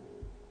 2.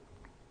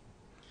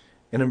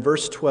 And in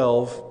verse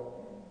 12,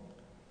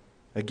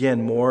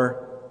 again,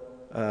 more...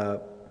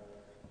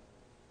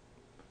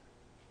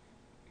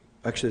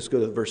 Actually, let's go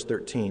to verse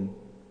 13.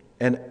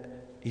 And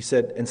he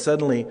said, and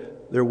suddenly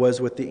there was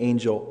with the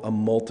angel a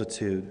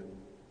multitude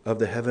of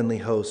the heavenly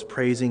host,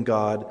 praising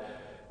God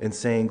and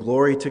saying,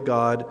 glory to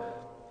God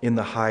in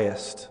the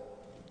highest,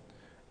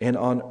 and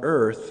on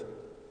earth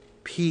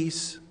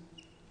peace,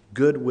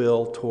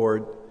 goodwill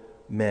toward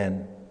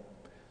men.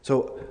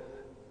 So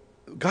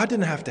God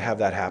didn't have to have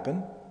that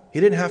happen. He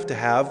didn't have to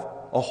have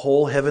a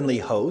whole heavenly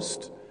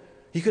host.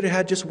 He could have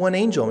had just one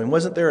angel. I mean,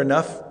 wasn't there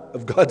enough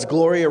of God's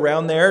glory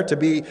around there to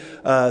be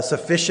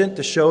sufficient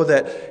to show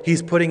that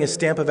he's putting a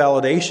stamp of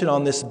validation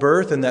on this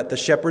birth, and that the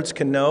shepherds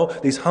can know,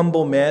 these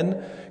humble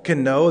men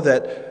can know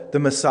that the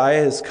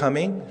Messiah is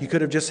coming? He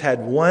could have just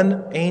had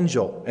one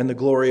angel and the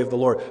glory of the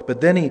Lord. But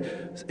then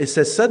it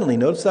says suddenly,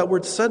 notice that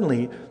word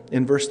suddenly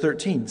in verse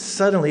 13.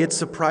 Suddenly it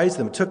surprised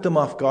them, took them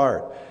off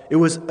guard. It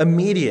was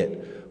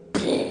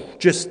immediate.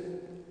 Just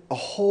a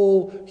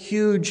whole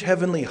huge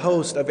heavenly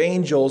host of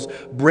angels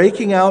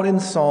breaking out in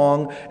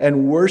song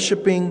and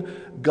worshiping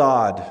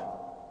God.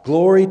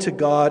 Glory to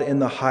God in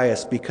the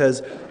highest.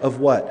 Because of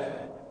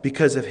what?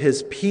 Because of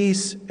his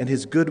peace and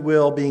his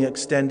goodwill being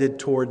extended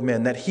toward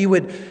men. That he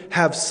would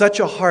have such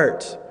a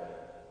heart,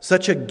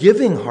 such a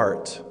giving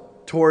heart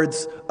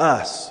towards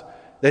us,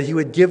 that he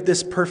would give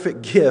this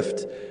perfect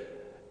gift.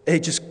 It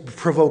just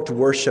provoked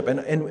worship.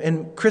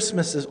 And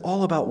Christmas is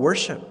all about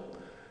worship.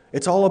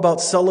 It's all about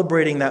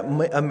celebrating that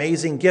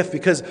amazing gift,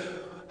 because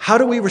how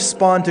do we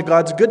respond to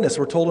God's goodness?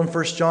 We're told in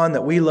 1 John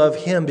that we love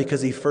him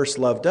because he first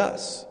loved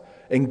us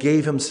and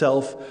gave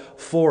himself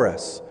for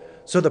us.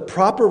 So the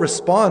proper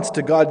response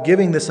to God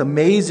giving this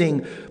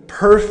amazing,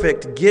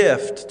 perfect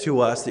gift to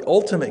us, the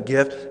ultimate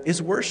gift,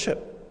 is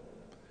worship.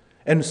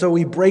 And so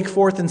we break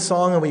forth in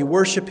song and we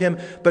worship Him,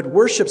 but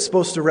worship's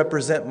supposed to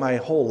represent my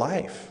whole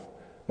life.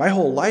 My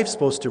whole life's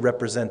supposed to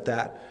represent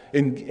that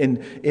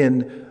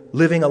in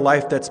living a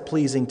life that's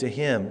pleasing to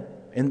Him.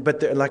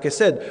 But like I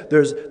said,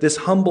 there's this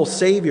humble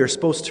Savior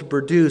supposed to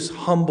produce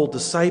humble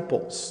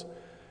disciples.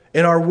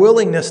 And our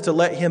willingness to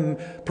let Him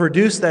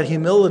produce that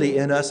humility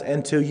in us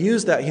and to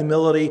use that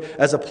humility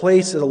as a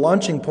place, as a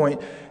launching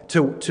point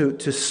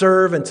to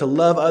serve and to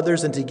love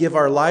others and to give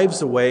our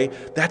lives away,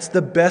 that's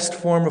the best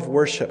form of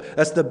worship.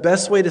 That's the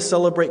best way to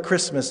celebrate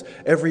Christmas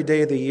every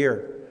day of the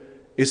year,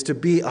 is to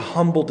be a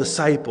humble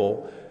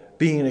disciple,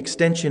 being an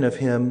extension of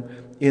Him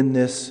in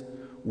this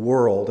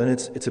world. And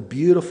it's a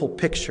beautiful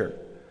picture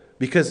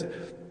because,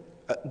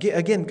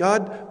 again,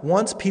 God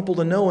wants people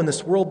to know in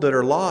this world that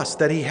are lost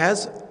that He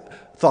has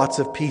thoughts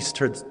of peace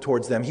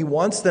towards them. He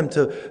wants them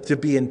to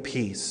be in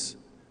peace.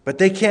 But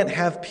they can't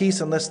have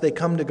peace unless they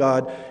come to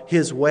God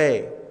His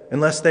way,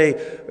 unless they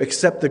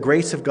accept the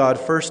grace of God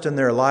first in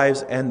their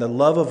lives and the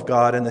love of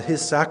God and His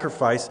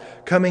sacrifice,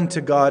 coming to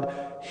God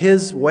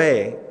His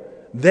way,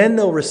 then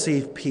they'll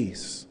receive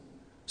peace.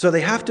 So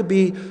they have to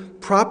be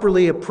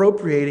properly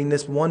appropriating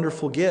this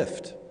wonderful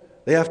gift.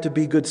 They have to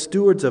be good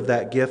stewards of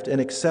that gift and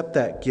accept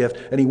that gift.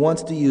 And He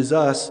wants to use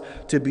us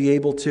to be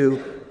able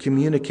to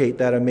communicate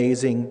that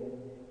amazing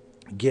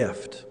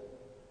gift.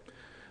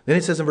 Then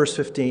it says in verse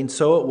 15,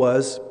 "So it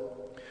was,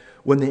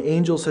 when the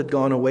angels had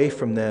gone away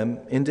from them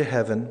into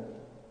heaven,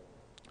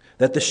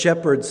 that the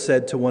shepherds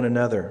said to one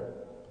another,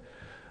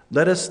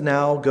 'Let us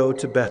now go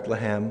to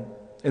Bethlehem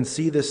and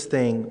see this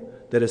thing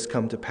that has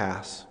come to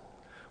pass,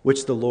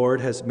 which the Lord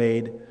has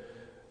made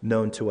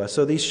known to us.'"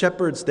 So these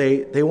shepherds,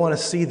 they want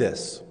to see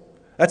this.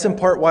 That's in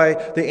part why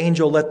the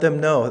angel let them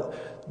know.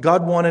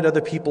 God wanted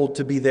other people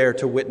to be there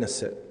to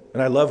witness it.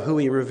 And I love who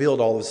He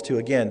revealed all this to.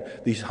 Again,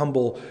 these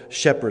humble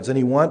shepherds. And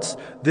He wants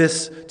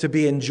this to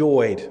be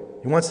enjoyed.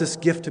 He wants this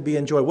gift to be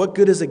enjoyed. What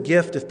good is a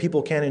gift if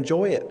people can't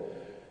enjoy it?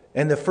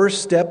 And the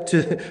first step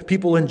to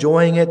people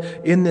enjoying it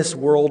in this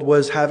world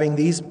was having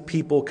these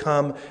people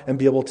come and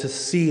be able to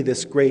see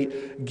this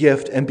great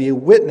gift and be a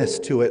witness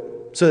to it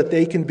so that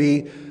they can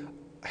be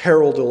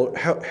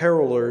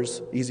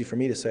heralders, easy for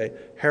me to say,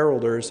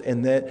 heralders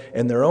in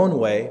their own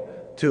way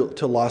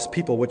to lost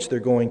people, which they're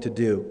going to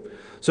do.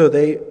 So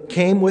they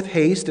came with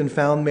haste and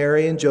found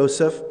Mary and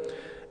Joseph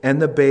and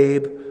the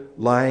babe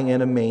lying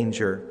in a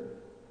manger.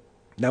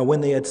 Now when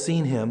they had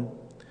seen Him,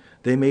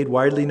 they made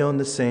widely known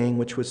the saying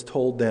which was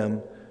told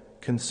them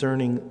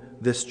concerning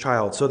this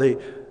child. So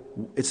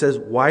it says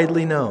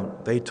widely known.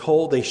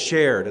 They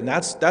shared, and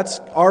that's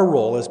our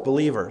role as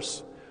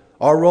believers.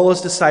 Our role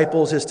as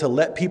disciples is to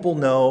let people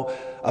know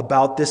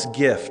about this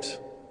gift.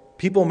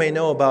 People may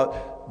know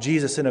about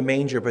Jesus in a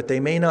manger, but they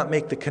may not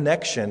make the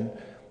connection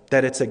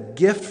that it's a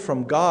gift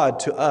from God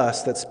to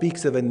us that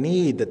speaks of a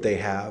need that they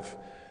have,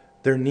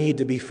 their need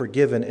to be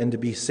forgiven and to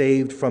be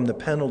saved from the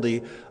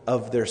penalty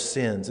of their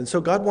sins. And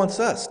so God wants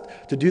us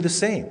to do the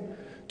same,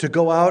 to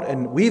go out,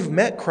 and we've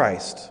met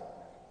Christ.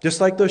 Just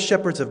like those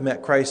shepherds have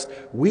met Christ,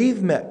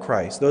 we've met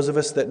Christ, those of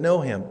us that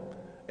know Him.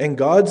 And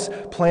God's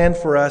plan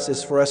for us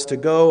is for us to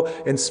go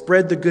and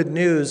spread the good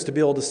news, to be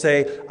able to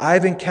say,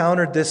 I've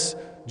encountered this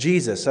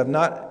Jesus. I've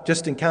not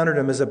just encountered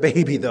Him as a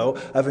baby, though.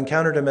 I've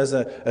encountered Him as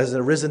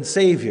a risen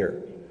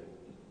Savior.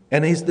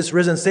 And this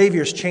risen Savior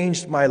has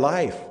changed my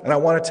life. And I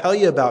want to tell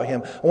you about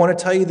Him. I want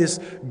to tell you this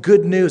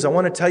good news. I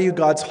want to tell you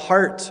God's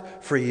heart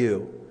for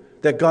you.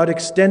 That God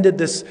extended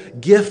this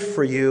gift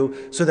for you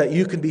so that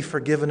you can be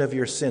forgiven of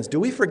your sins. Do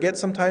we forget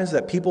sometimes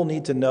that people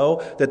need to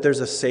know that there's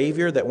a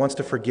Savior that wants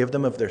to forgive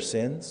them of their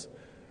sins?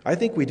 I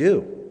think we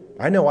do.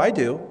 I know I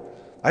do.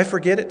 I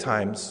forget at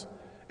times.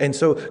 And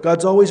so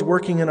God's always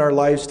working in our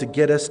lives to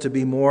get us to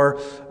be more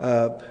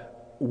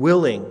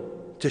willing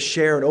to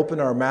share and open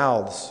our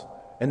mouths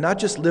and not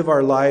just live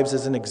our lives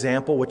as an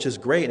example, which is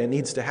great and it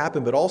needs to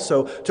happen, but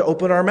also to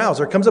open our mouths.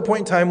 There comes a point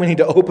in time we need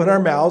to open our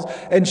mouths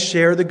and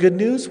share the good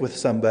news with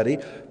somebody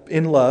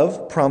in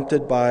love,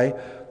 prompted by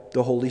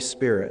the Holy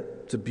Spirit.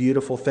 It's a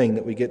beautiful thing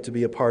that we get to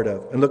be a part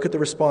of. And look at the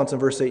response in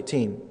verse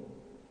 18.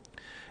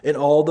 "And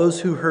all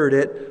those who heard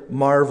it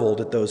marveled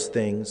at those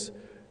things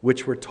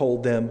which were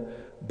told them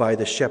by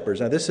the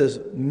shepherds." Now this is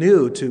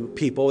new to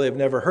people. They've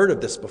never heard of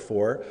this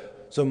before.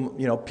 So,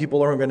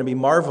 people are going to be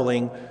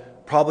marveling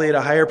probably at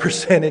a higher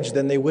percentage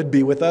than they would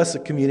be with us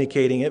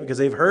communicating it because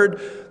they've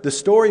heard the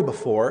story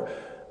before.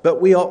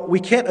 But we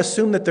can't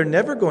assume that they're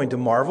never going to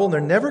marvel and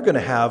they're never going to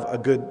have a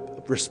good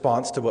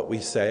response to what we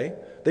say.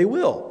 They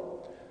will.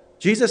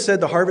 Jesus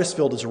said the harvest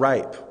field is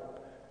ripe.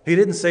 He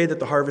didn't say that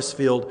the harvest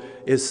field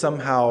is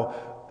somehow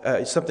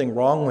something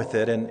wrong with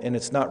it and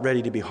it's not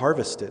ready to be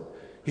harvested.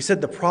 He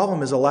said the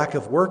problem is a lack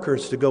of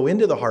workers to go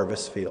into the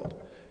harvest field.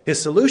 His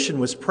solution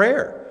was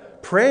prayer.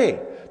 Pray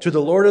to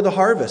the Lord of the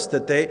harvest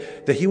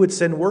that He would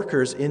send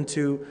workers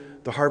into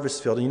the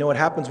harvest field. And you know what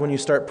happens when you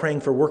start praying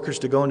for workers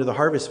to go into the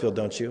harvest field,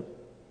 don't you?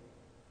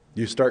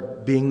 You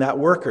start being that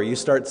worker. You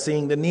start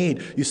seeing the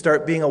need. You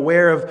start being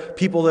aware of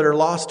people that are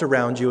lost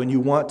around you, and you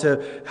want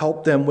to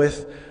help them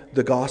with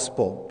the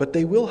gospel. But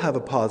they will have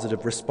a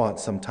positive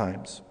response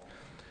sometimes.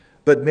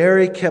 But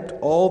Mary kept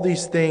all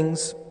these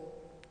things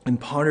and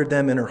pondered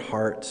them in her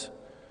heart.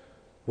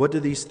 What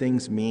do these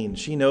things mean?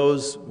 She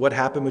knows what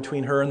happened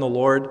between her and the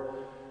Lord.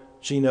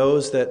 She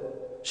knows that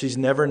she's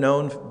never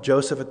known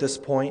Joseph at this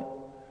point.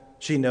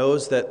 She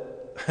knows that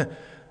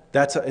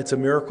it's a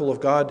miracle of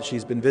God.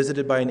 She's been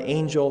visited by an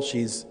angel.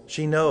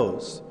 She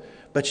knows.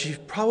 But she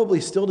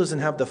probably still doesn't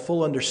have the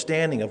full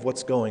understanding of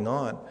what's going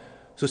on.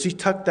 So she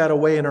tucked that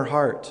away in her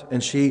heart,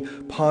 and she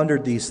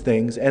pondered these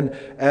things. And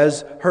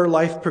as her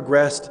life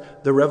progressed,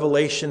 the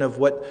revelation of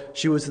what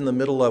she was in the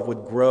middle of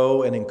would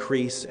grow and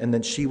increase, and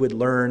then she would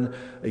learn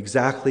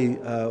exactly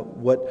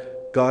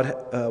what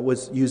God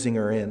was using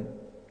her in.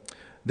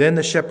 Then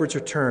the shepherds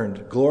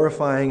returned,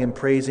 glorifying and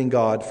praising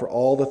God for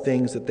all the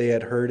things that they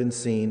had heard and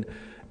seen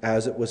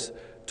as it was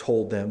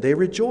told them. They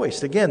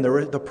rejoiced. Again,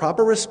 the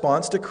proper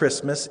response to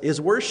Christmas is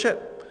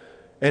worship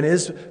and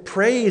is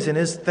praise and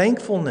is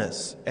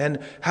thankfulness, and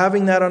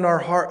having that on our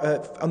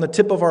heart, on the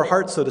tip of our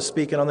heart, so to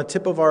speak, and on the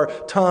tip of our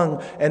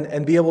tongue,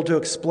 and be able to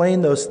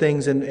explain those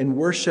things and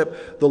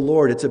worship the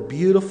Lord. It's a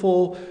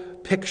beautiful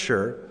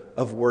picture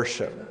of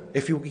worship.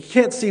 If you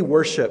can't see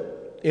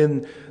worship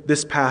in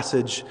this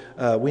passage,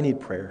 we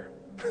need prayer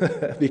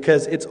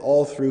because it's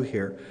all through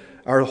here.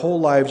 Our whole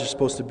lives are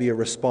supposed to be a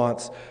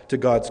response to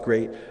God's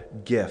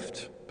great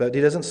gift. But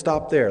he doesn't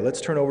stop there.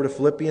 Let's turn over to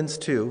Philippians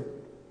 2,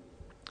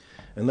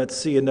 and let's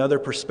see another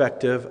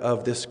perspective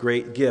of this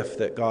great gift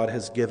that God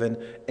has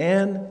given,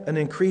 and an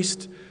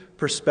increased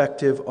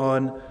perspective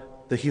on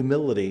the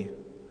humility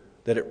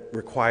that it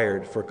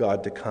required for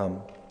God to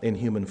come in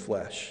human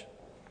flesh.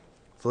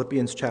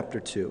 Philippians chapter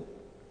 2.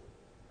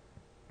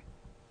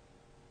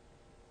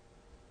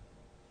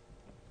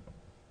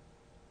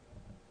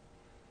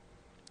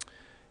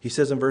 He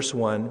says in verse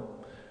 1,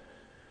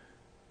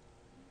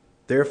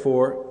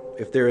 "Therefore,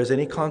 if there is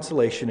any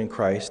consolation in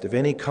Christ, if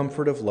any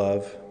comfort of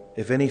love,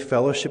 if any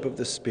fellowship of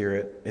the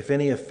Spirit, if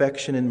any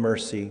affection and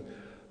mercy,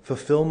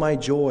 fulfill my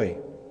joy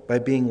by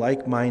being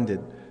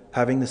like-minded,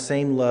 having the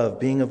same love,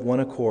 being of one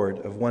accord,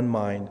 of one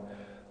mind.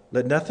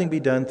 Let nothing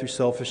be done through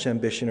selfish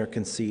ambition or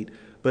conceit,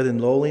 but in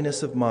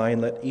lowliness of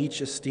mind let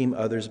each esteem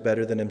others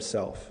better than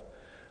himself.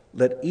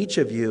 Let each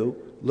of you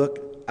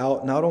look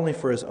out not only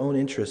for his own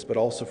interests, but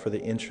also for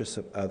the interests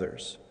of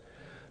others."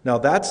 Now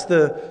that's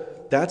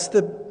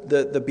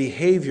the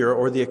behavior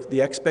or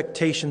the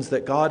expectations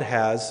that God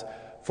has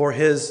for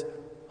his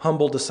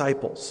humble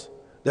disciples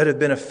that have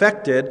been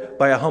affected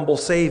by a humble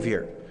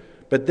Savior.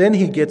 But then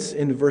he gets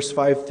in verse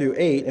 5 through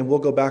 8, and we'll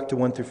go back to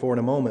 1 through 4 in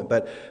a moment,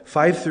 but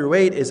 5 through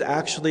 8 is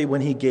actually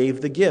when he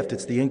gave the gift.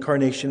 It's the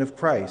incarnation of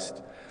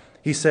Christ.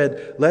 He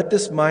said, "Let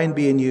this mind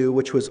be in you,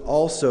 which was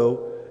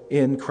also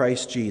in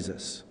Christ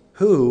Jesus,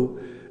 who,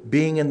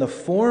 being in the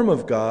form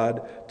of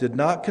God, did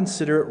not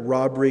consider it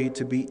robbery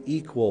to be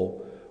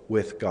equal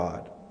with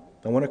God."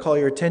 I want to call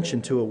your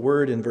attention to a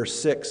word in verse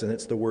 6, and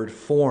it's the word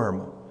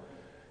form.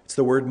 It's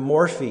the word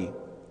morphe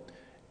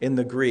in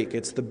the Greek.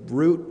 It's the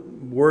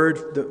root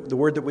word, the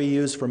word that we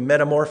use for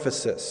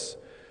metamorphosis.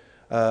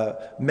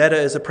 Meta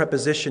is a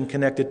preposition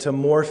connected to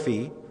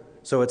morphe,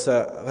 so it's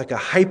like a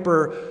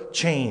hyper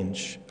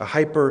change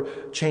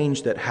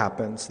that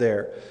happens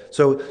there.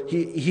 So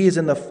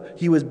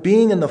he was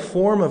being in the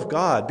form of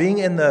God, being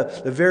in the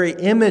very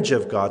image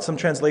of God. Some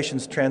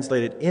translations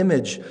translated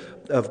image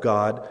of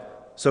God.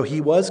 So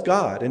he was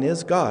God and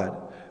is God,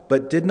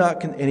 but did not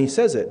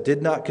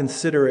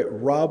consider it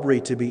robbery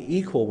to be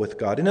equal with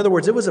God. In other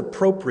words, it was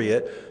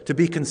appropriate to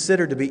be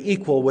considered to be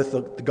equal with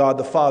God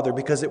the Father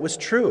because it was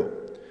true.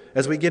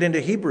 As we get into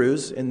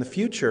Hebrews in the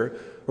future,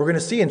 we're going to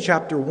see in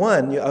chapter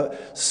 1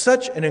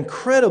 such an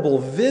incredible,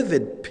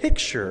 vivid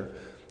picture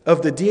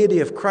of the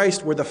deity of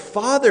Christ where the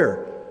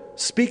Father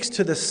speaks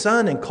to the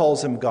Son and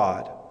calls him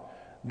God.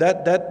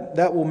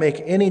 That will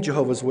make any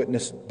Jehovah's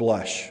Witness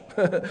blush.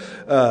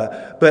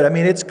 But I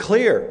mean, it's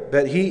clear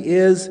that he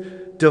is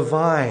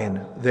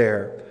divine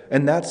there.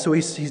 And that's so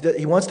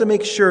he wants to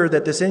make sure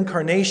that this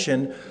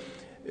incarnation,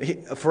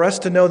 for us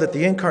to know that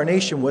the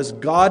incarnation was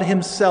God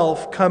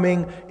himself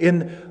coming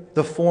in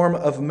the form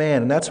of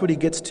man. And that's what he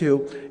gets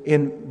to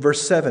in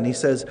verse 7. He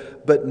says,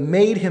 "But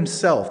made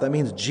himself," that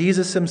means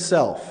Jesus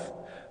himself,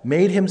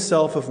 "made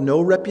himself of no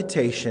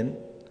reputation."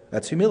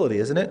 That's humility,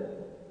 isn't it?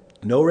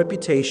 No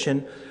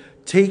reputation,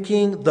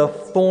 taking the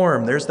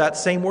form, there's that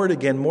same word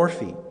again,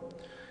 morphe,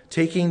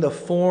 taking the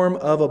form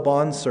of a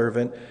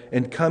bondservant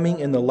and coming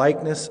in the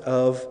likeness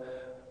of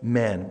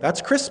men.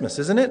 That's Christmas,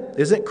 isn't it?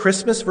 Isn't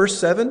Christmas verse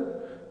 7?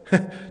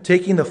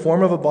 Taking the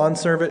form of a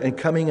bondservant and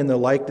coming in the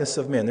likeness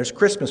of men. There's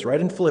Christmas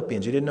right in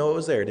Philippians. You didn't know it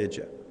was there, did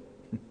you?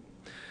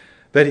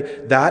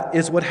 But that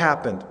is what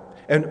happened.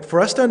 And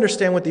for us to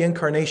understand what the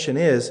incarnation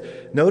is,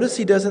 notice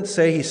he doesn't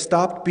say he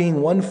stopped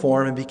being one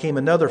form and became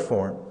another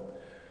form.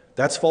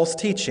 That's false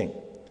teaching.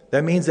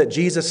 That means that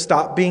Jesus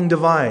stopped being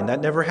divine.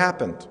 That never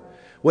happened.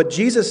 What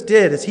Jesus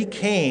did is he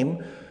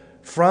came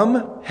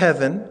from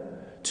heaven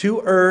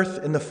to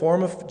earth in the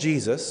form of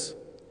Jesus,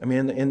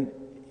 in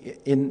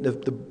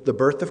the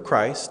birth of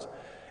Christ,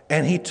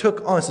 and he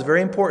took on, this is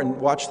very important,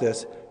 watch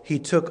this, he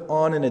took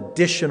on an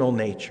additional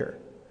nature.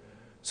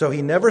 So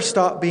he never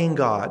stopped being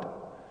God,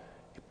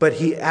 but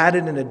he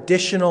added an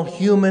additional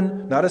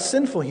human, not a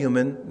sinful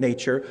human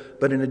nature,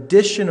 but an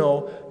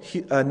additional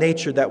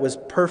nature that was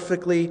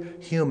perfectly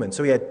human.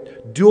 So he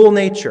had dual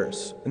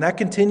natures, and that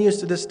continues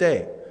to this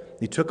day.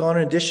 He took on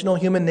an additional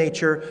human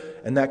nature,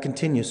 and that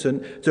continues.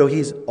 So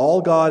he's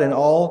all God and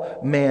all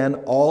man,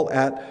 all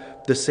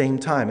at the same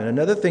time. And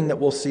another thing that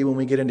we'll see when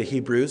we get into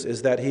Hebrews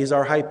is that he's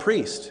our high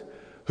priest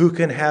who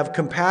can have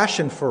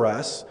compassion for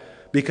us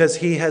because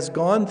he has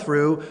gone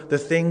through the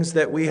things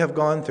that we have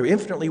gone through,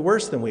 infinitely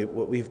worse than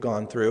what we've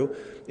gone through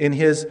in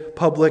his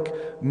public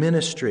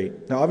ministry.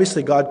 Now,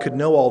 obviously, God could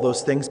know all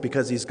those things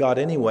because he's God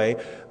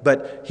anyway,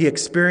 but he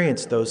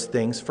experienced those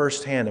things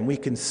firsthand, and we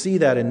can see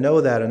that and know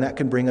that, and that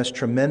can bring us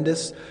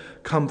tremendous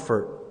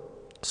comfort.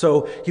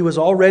 So he was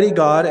already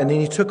God, and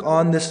then he took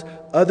on this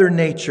other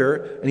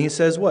nature, and he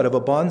says what? Of a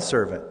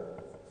bondservant.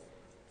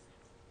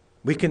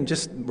 We can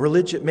just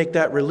make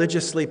that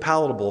religiously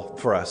palatable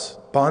for us.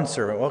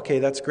 Bondservant, okay,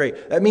 that's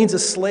great. That means a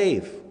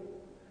slave.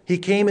 He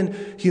came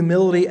in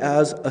humility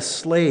as a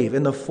slave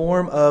in the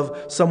form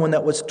of someone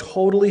that was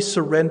totally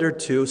surrendered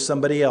to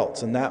somebody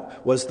else, and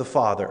that was the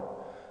Father.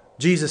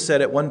 Jesus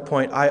said at one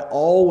point, I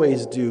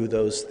always do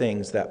those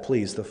things that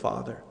please the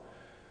Father.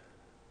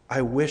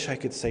 I wish I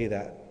could say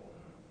that.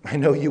 I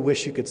know you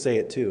wish you could say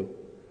it too.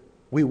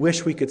 We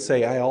wish we could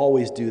say, I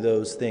always do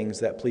those things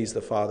that please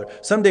the Father.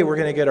 Someday we're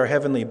going to get our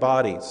heavenly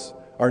bodies,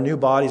 our new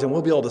bodies, and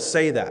we'll be able to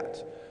say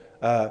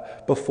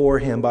that before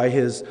him by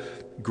his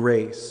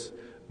grace.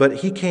 But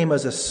he came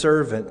as a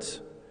servant,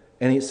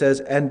 and it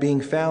says, and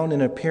being found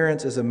in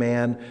appearance as a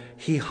man,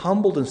 he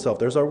humbled himself.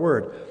 There's our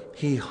word.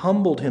 He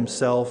humbled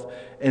himself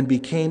and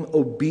became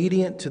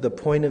obedient to the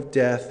point of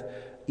death,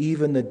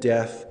 even the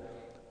death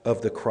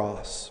of the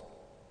cross.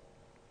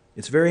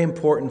 It's very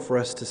important for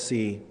us to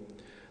see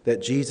that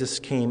Jesus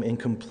came in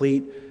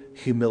complete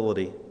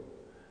humility.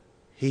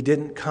 He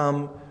didn't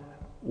come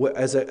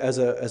as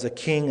a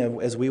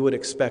king as we would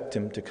expect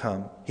him to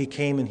come. He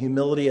came in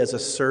humility as a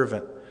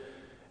servant.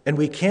 And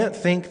we can't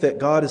think that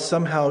God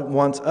somehow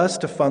wants us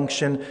to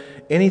function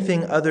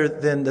anything other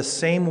than the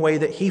same way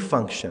that he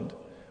functioned.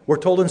 We're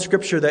told in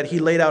Scripture that he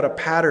laid out a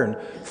pattern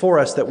for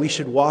us that we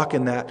should walk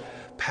in that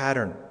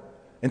pattern.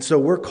 And so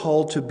we're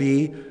called to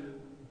be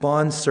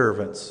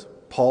bondservants.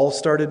 Paul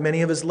started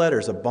many of his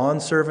letters, a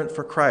bondservant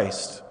for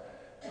Christ,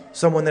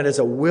 someone that is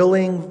a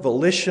willing,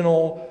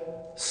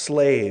 volitional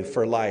slave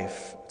for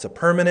life. It's a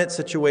permanent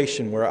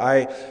situation where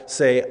I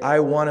say, I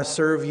want to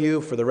serve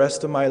you for the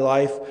rest of my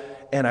life,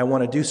 and I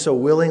want to do so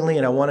willingly,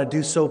 and I want to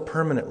do so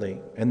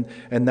permanently. And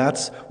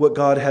that's what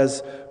God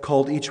has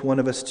called each one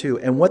of us to.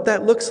 And what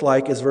that looks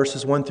like is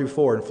verses 1 through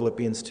 4 in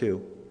Philippians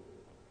 2.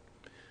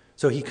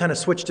 So he kind of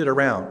switched it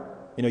around.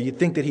 You know, you'd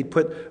think that he'd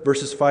put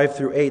verses 5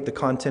 through 8, the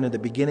content at the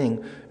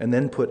beginning, and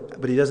then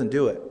but he doesn't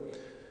do it.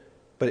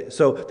 But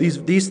so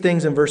these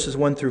things in verses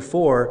 1 through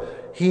 4,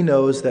 he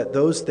knows that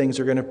those things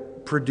are going to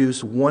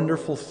produce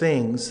wonderful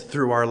things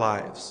through our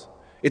lives.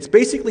 It's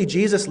basically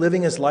Jesus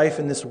living his life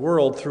in this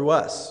world through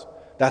us.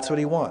 That's what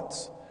he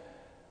wants.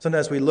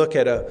 Sometimes we look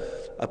at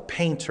a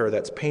painter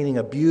that's painting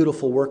a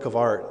beautiful work of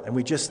art, and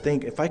we just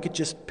think, if I could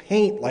just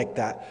paint like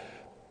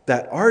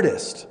that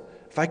artist,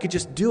 if I could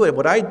just do it,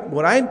 what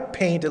I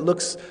paint, it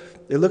looks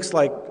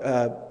like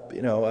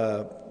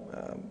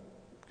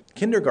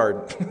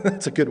kindergarten.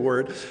 That's a good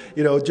word.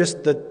 You know,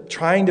 just the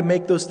trying to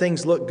make those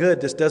things look good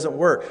just doesn't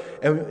work.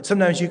 And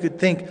sometimes you could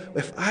think,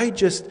 if I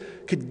just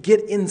could get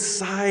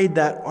inside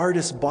that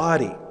artist's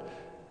body,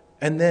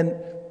 and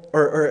then,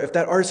 or if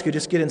that artist could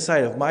just get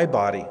inside of my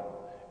body,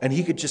 and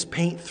he could just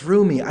paint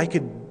through me, I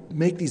could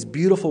make these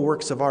beautiful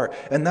works of art.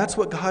 And that's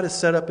what God has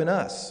set up in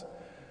us.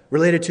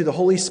 Related to the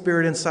Holy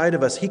Spirit inside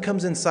of us. He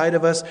comes inside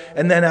of us,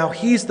 and then now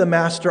he's the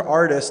master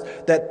artist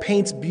that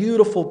paints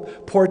beautiful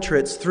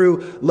portraits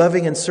through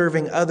loving and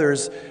serving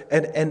others,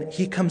 and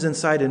he comes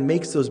inside and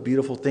makes those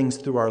beautiful things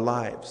through our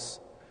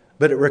lives.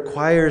 But it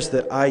requires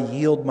that I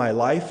yield my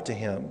life to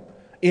him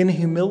in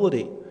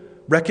humility,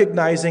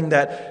 recognizing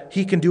that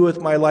he can do with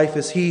my life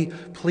as he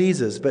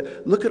pleases.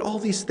 But look at all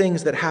these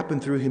things that happen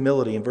through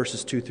humility in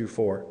verses 2 through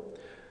 4.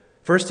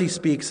 First he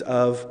speaks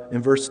of,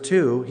 in verse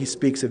 2, he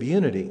speaks of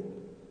unity.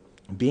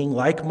 Being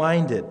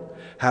like-minded,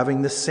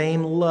 having the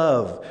same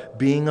love,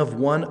 being of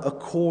one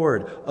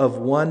accord, of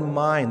one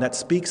mind. That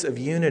speaks of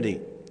unity.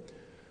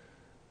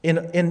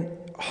 In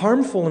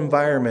harmful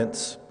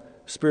environments,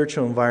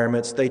 spiritual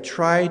environments, they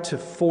try to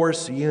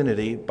force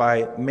unity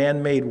by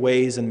man-made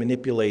ways and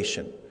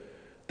manipulation.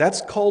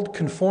 That's called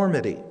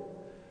conformity.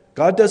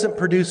 God doesn't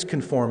produce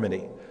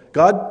conformity.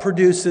 God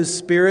produces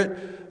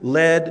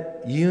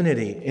Spirit-led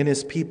unity in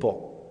his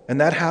people. And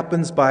that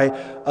happens by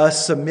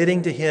us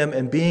submitting to him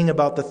and being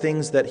about the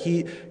things that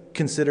he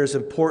considers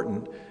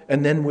important.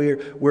 And then we're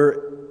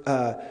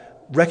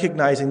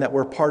recognizing that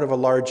we're part of a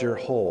larger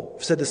whole.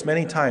 I've said this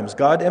many times.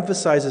 God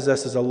emphasizes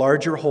us as a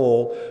larger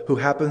whole who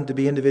happen to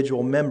be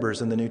individual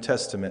members in the New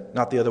Testament,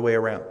 not the other way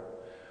around.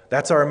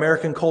 That's our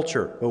American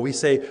culture, where we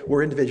say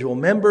we're individual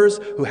members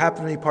who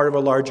happen to be part of a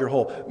larger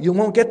whole. You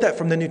won't get that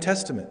from the New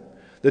Testament.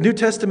 The New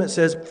Testament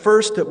says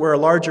first that we're a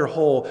larger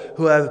whole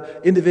who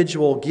have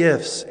individual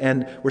gifts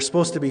and we're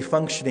supposed to be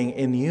functioning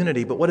in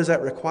unity. But what does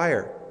that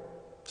require?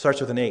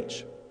 Starts with an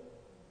H.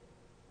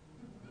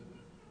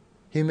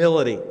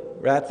 Humility.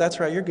 That's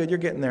right, you're good, you're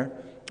getting there.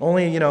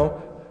 Only,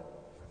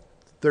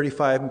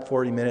 35 and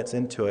 40 minutes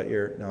into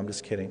it. No, I'm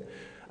just kidding.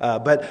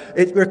 But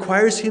it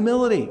requires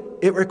humility.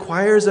 It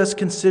requires us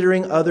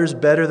considering others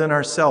better than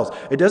ourselves.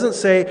 It doesn't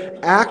say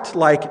act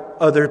like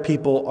other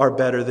people are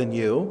better than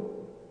you.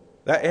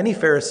 That any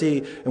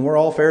Pharisee, and we're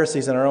all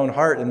Pharisees in our own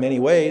heart in many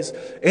ways,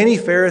 any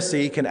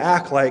Pharisee can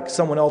act like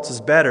someone else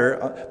is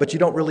better, but you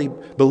don't really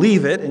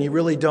believe it, and you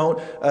really don't,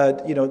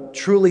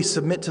 truly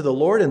submit to the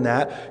Lord in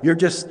that. You're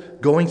just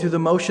going through the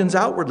motions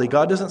outwardly.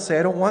 God doesn't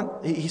say,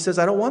 He says,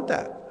 I don't want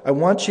that. I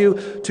want you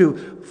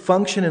to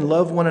function and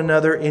love one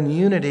another in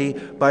unity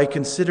by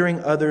considering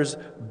others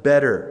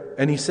better.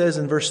 And He says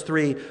in verse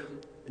 3,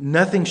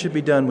 nothing should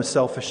be done with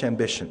selfish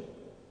ambition.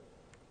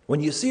 When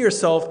you see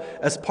yourself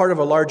as part of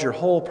a larger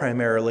whole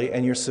primarily,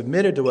 and you're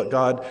submitted to what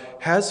God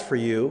has for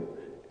you,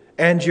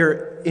 and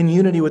you're in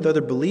unity with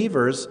other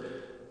believers,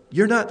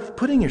 you're not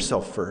putting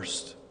yourself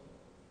first.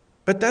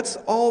 But that's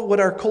all what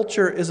our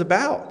culture is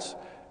about.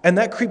 And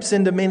that creeps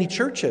into many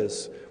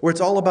churches, where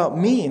it's all about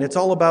me, and it's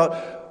all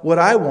about what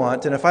I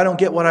want, and if I don't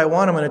get what I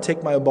want, I'm going to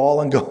take my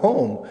ball and go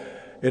home.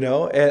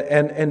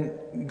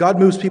 And God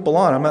moves people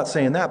on. I'm not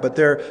saying that, but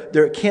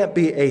there can't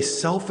be a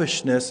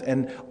selfishness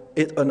and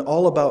an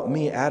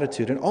all-about-me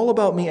attitude. An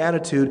all-about-me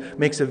attitude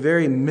makes a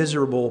very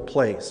miserable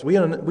place. We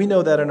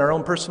know that in our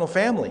own personal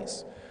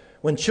families.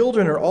 When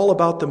children are all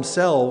about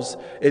themselves,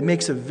 it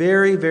makes a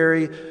very,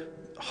 very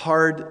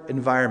hard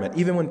environment.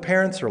 Even when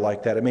parents are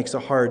like that, it makes a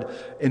hard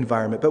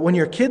environment. But when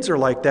your kids are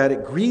like that,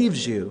 it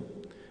grieves you.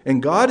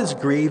 And God is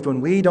grieved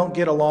when we don't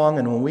get along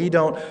and when we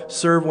don't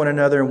serve one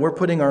another and we're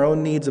putting our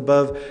own needs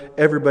above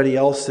everybody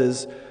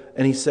else's.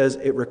 And He says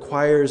it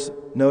requires,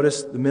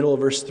 notice the middle of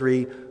verse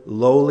 3,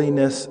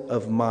 lowliness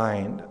of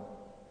mind.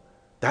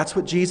 That's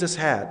what Jesus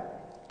had.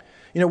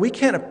 We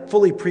can't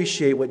fully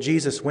appreciate what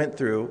Jesus went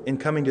through in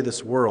coming to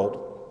this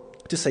world,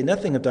 to say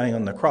nothing of dying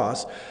on the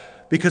cross,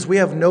 because we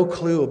have no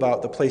clue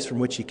about the place from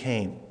which He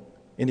came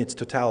in its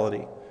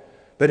totality.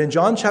 But in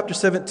John chapter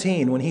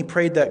 17, when He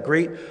prayed that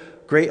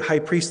great high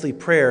priestly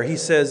prayer, He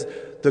says,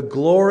 the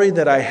glory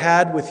that I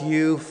had with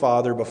you,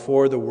 Father,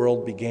 before the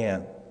world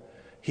began.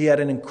 He had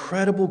an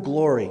incredible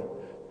glory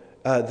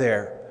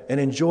there and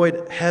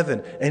enjoyed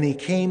heaven. And He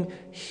came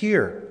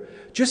here.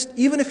 Just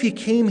even if He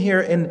came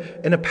here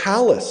in a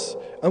palace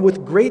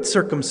with great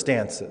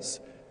circumstances,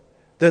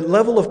 the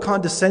level of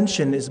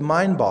condescension is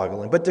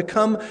mind-boggling. But to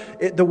come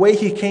the way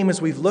He came,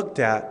 as we've looked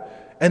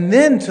at, and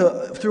then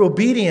through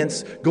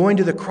obedience, going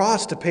to the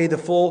cross to pay the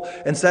full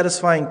and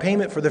satisfying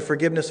payment for the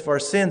forgiveness of our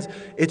sins,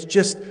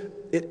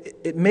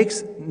 it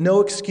makes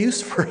no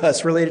excuse for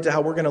us related to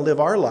how we're going to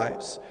live our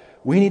lives.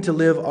 We need to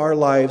live our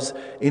lives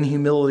in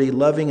humility,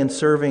 loving and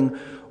serving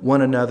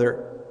one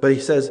another. But He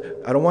says,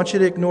 I don't want you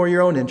to ignore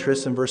your own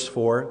interests in verse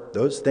 4.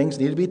 Those things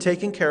need to be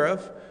taken care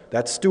of.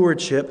 That's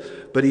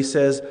stewardship. But He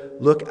says,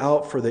 look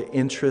out for the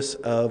interests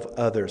of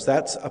others.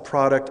 That's a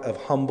product of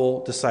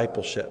humble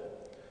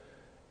discipleship,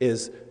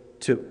 is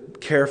to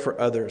care for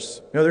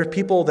others. There are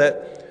people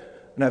that,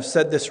 and I've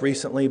said this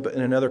recently but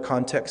in another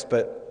context,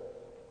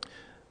 but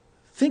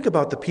think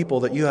about the people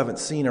that you haven't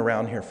seen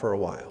around here for a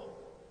while.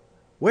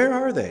 Where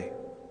are they?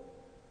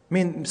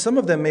 Some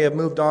of them may have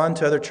moved on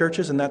to other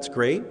churches, and that's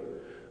great.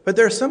 But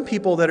there are some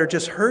people that are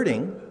just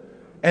hurting,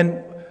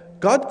 and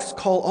God's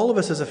called all of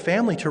us as a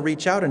family to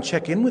reach out and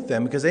check in with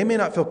them, because they may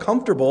not feel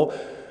comfortable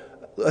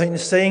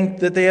saying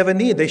that they have a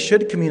need. They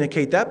should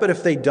communicate that, but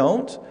if they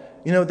don't,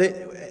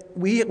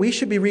 we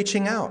should be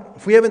reaching out.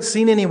 If we haven't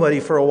seen anybody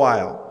for a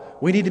while,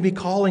 we need to be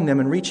calling them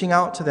and reaching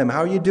out to them. How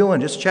are you doing?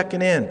 Just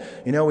checking in.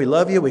 We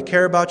love you. We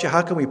care about you.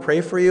 How can we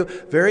pray for you?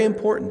 Very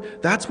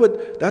important. That's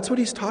what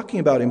He's talking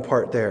about in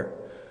part there.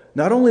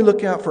 Not only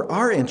looking out for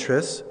our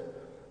interests,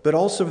 but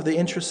also for the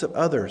interests of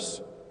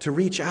others, to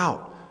reach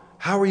out.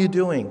 How are you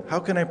doing? How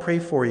can I pray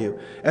for you?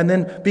 And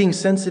then being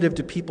sensitive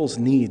to people's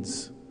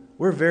needs.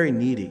 We're very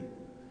needy.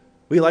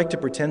 We like to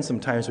pretend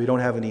sometimes we don't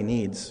have any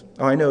needs.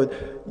 Oh, I know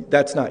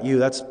that's not you.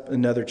 That's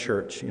another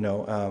church,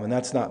 and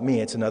that's not me.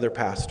 It's another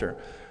pastor.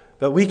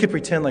 But we could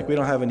pretend like we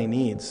don't have any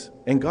needs.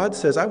 And God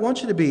says, I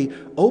want you to be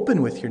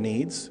open with your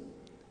needs,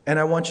 and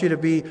I want you to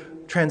be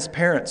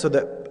transparent so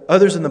that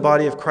others in the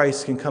body of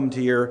Christ can come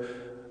to your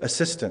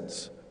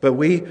assistance. But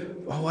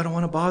I don't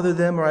want to bother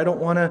them, or I don't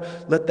want to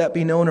let that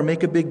be known or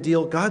make a big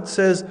deal. God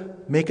says,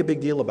 make a big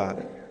deal about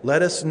it.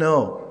 Let us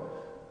know.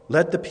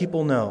 Let the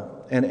people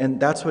know. And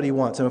that's what he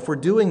wants. And if we're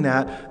doing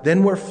that,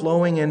 then we're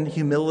flowing in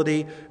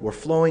humility. We're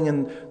flowing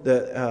in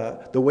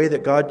the way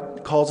that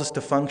God calls us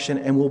to function,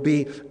 and we'll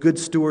be good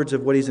stewards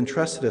of what he's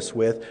entrusted us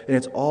with. And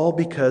it's all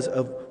because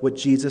of what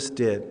Jesus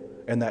did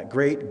and that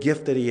great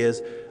gift that he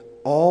is,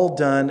 all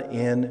done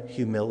in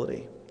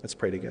humility. Let's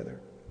pray together.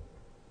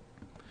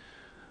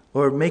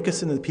 Lord, make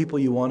us into the people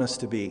you want us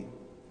to be.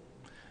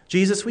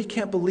 Jesus, we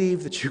can't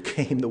believe that you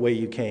came the way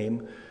you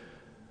came.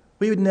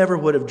 We never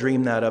would have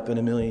dreamed that up in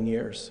a million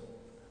years.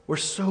 We're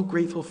so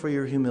grateful for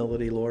your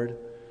humility, Lord.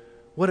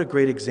 What a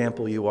great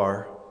example you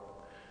are.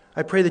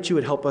 I pray that you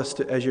would help us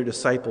as your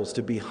disciples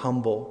to be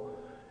humble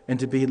and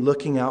to be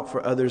looking out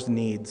for others'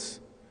 needs.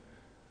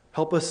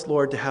 Help us,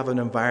 Lord, to have an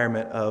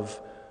environment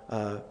of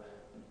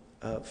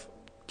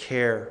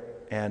care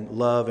and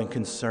love and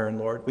concern,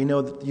 Lord. We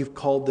know that you've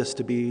called this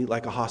to be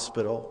like a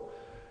hospital,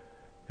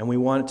 and we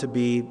want it to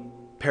be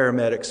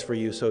paramedics for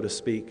you, so to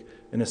speak,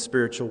 in a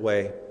spiritual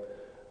way.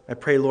 I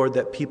pray, Lord,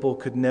 that people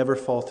could never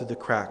fall through the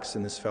cracks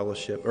in this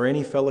fellowship or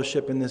any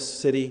fellowship in this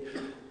city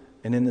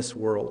and in this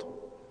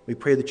world. We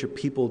pray that your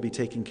people will be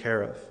taken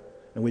care of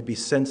and we'd be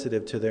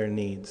sensitive to their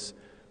needs.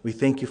 We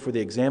thank you for the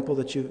example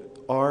that you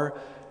are,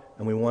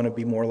 and we want to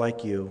be more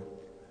like you.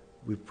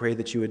 We pray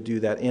that you would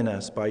do that in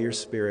us by your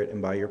Spirit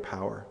and by your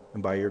power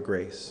and by your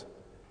grace.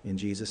 In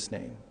Jesus'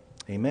 name,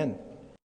 amen.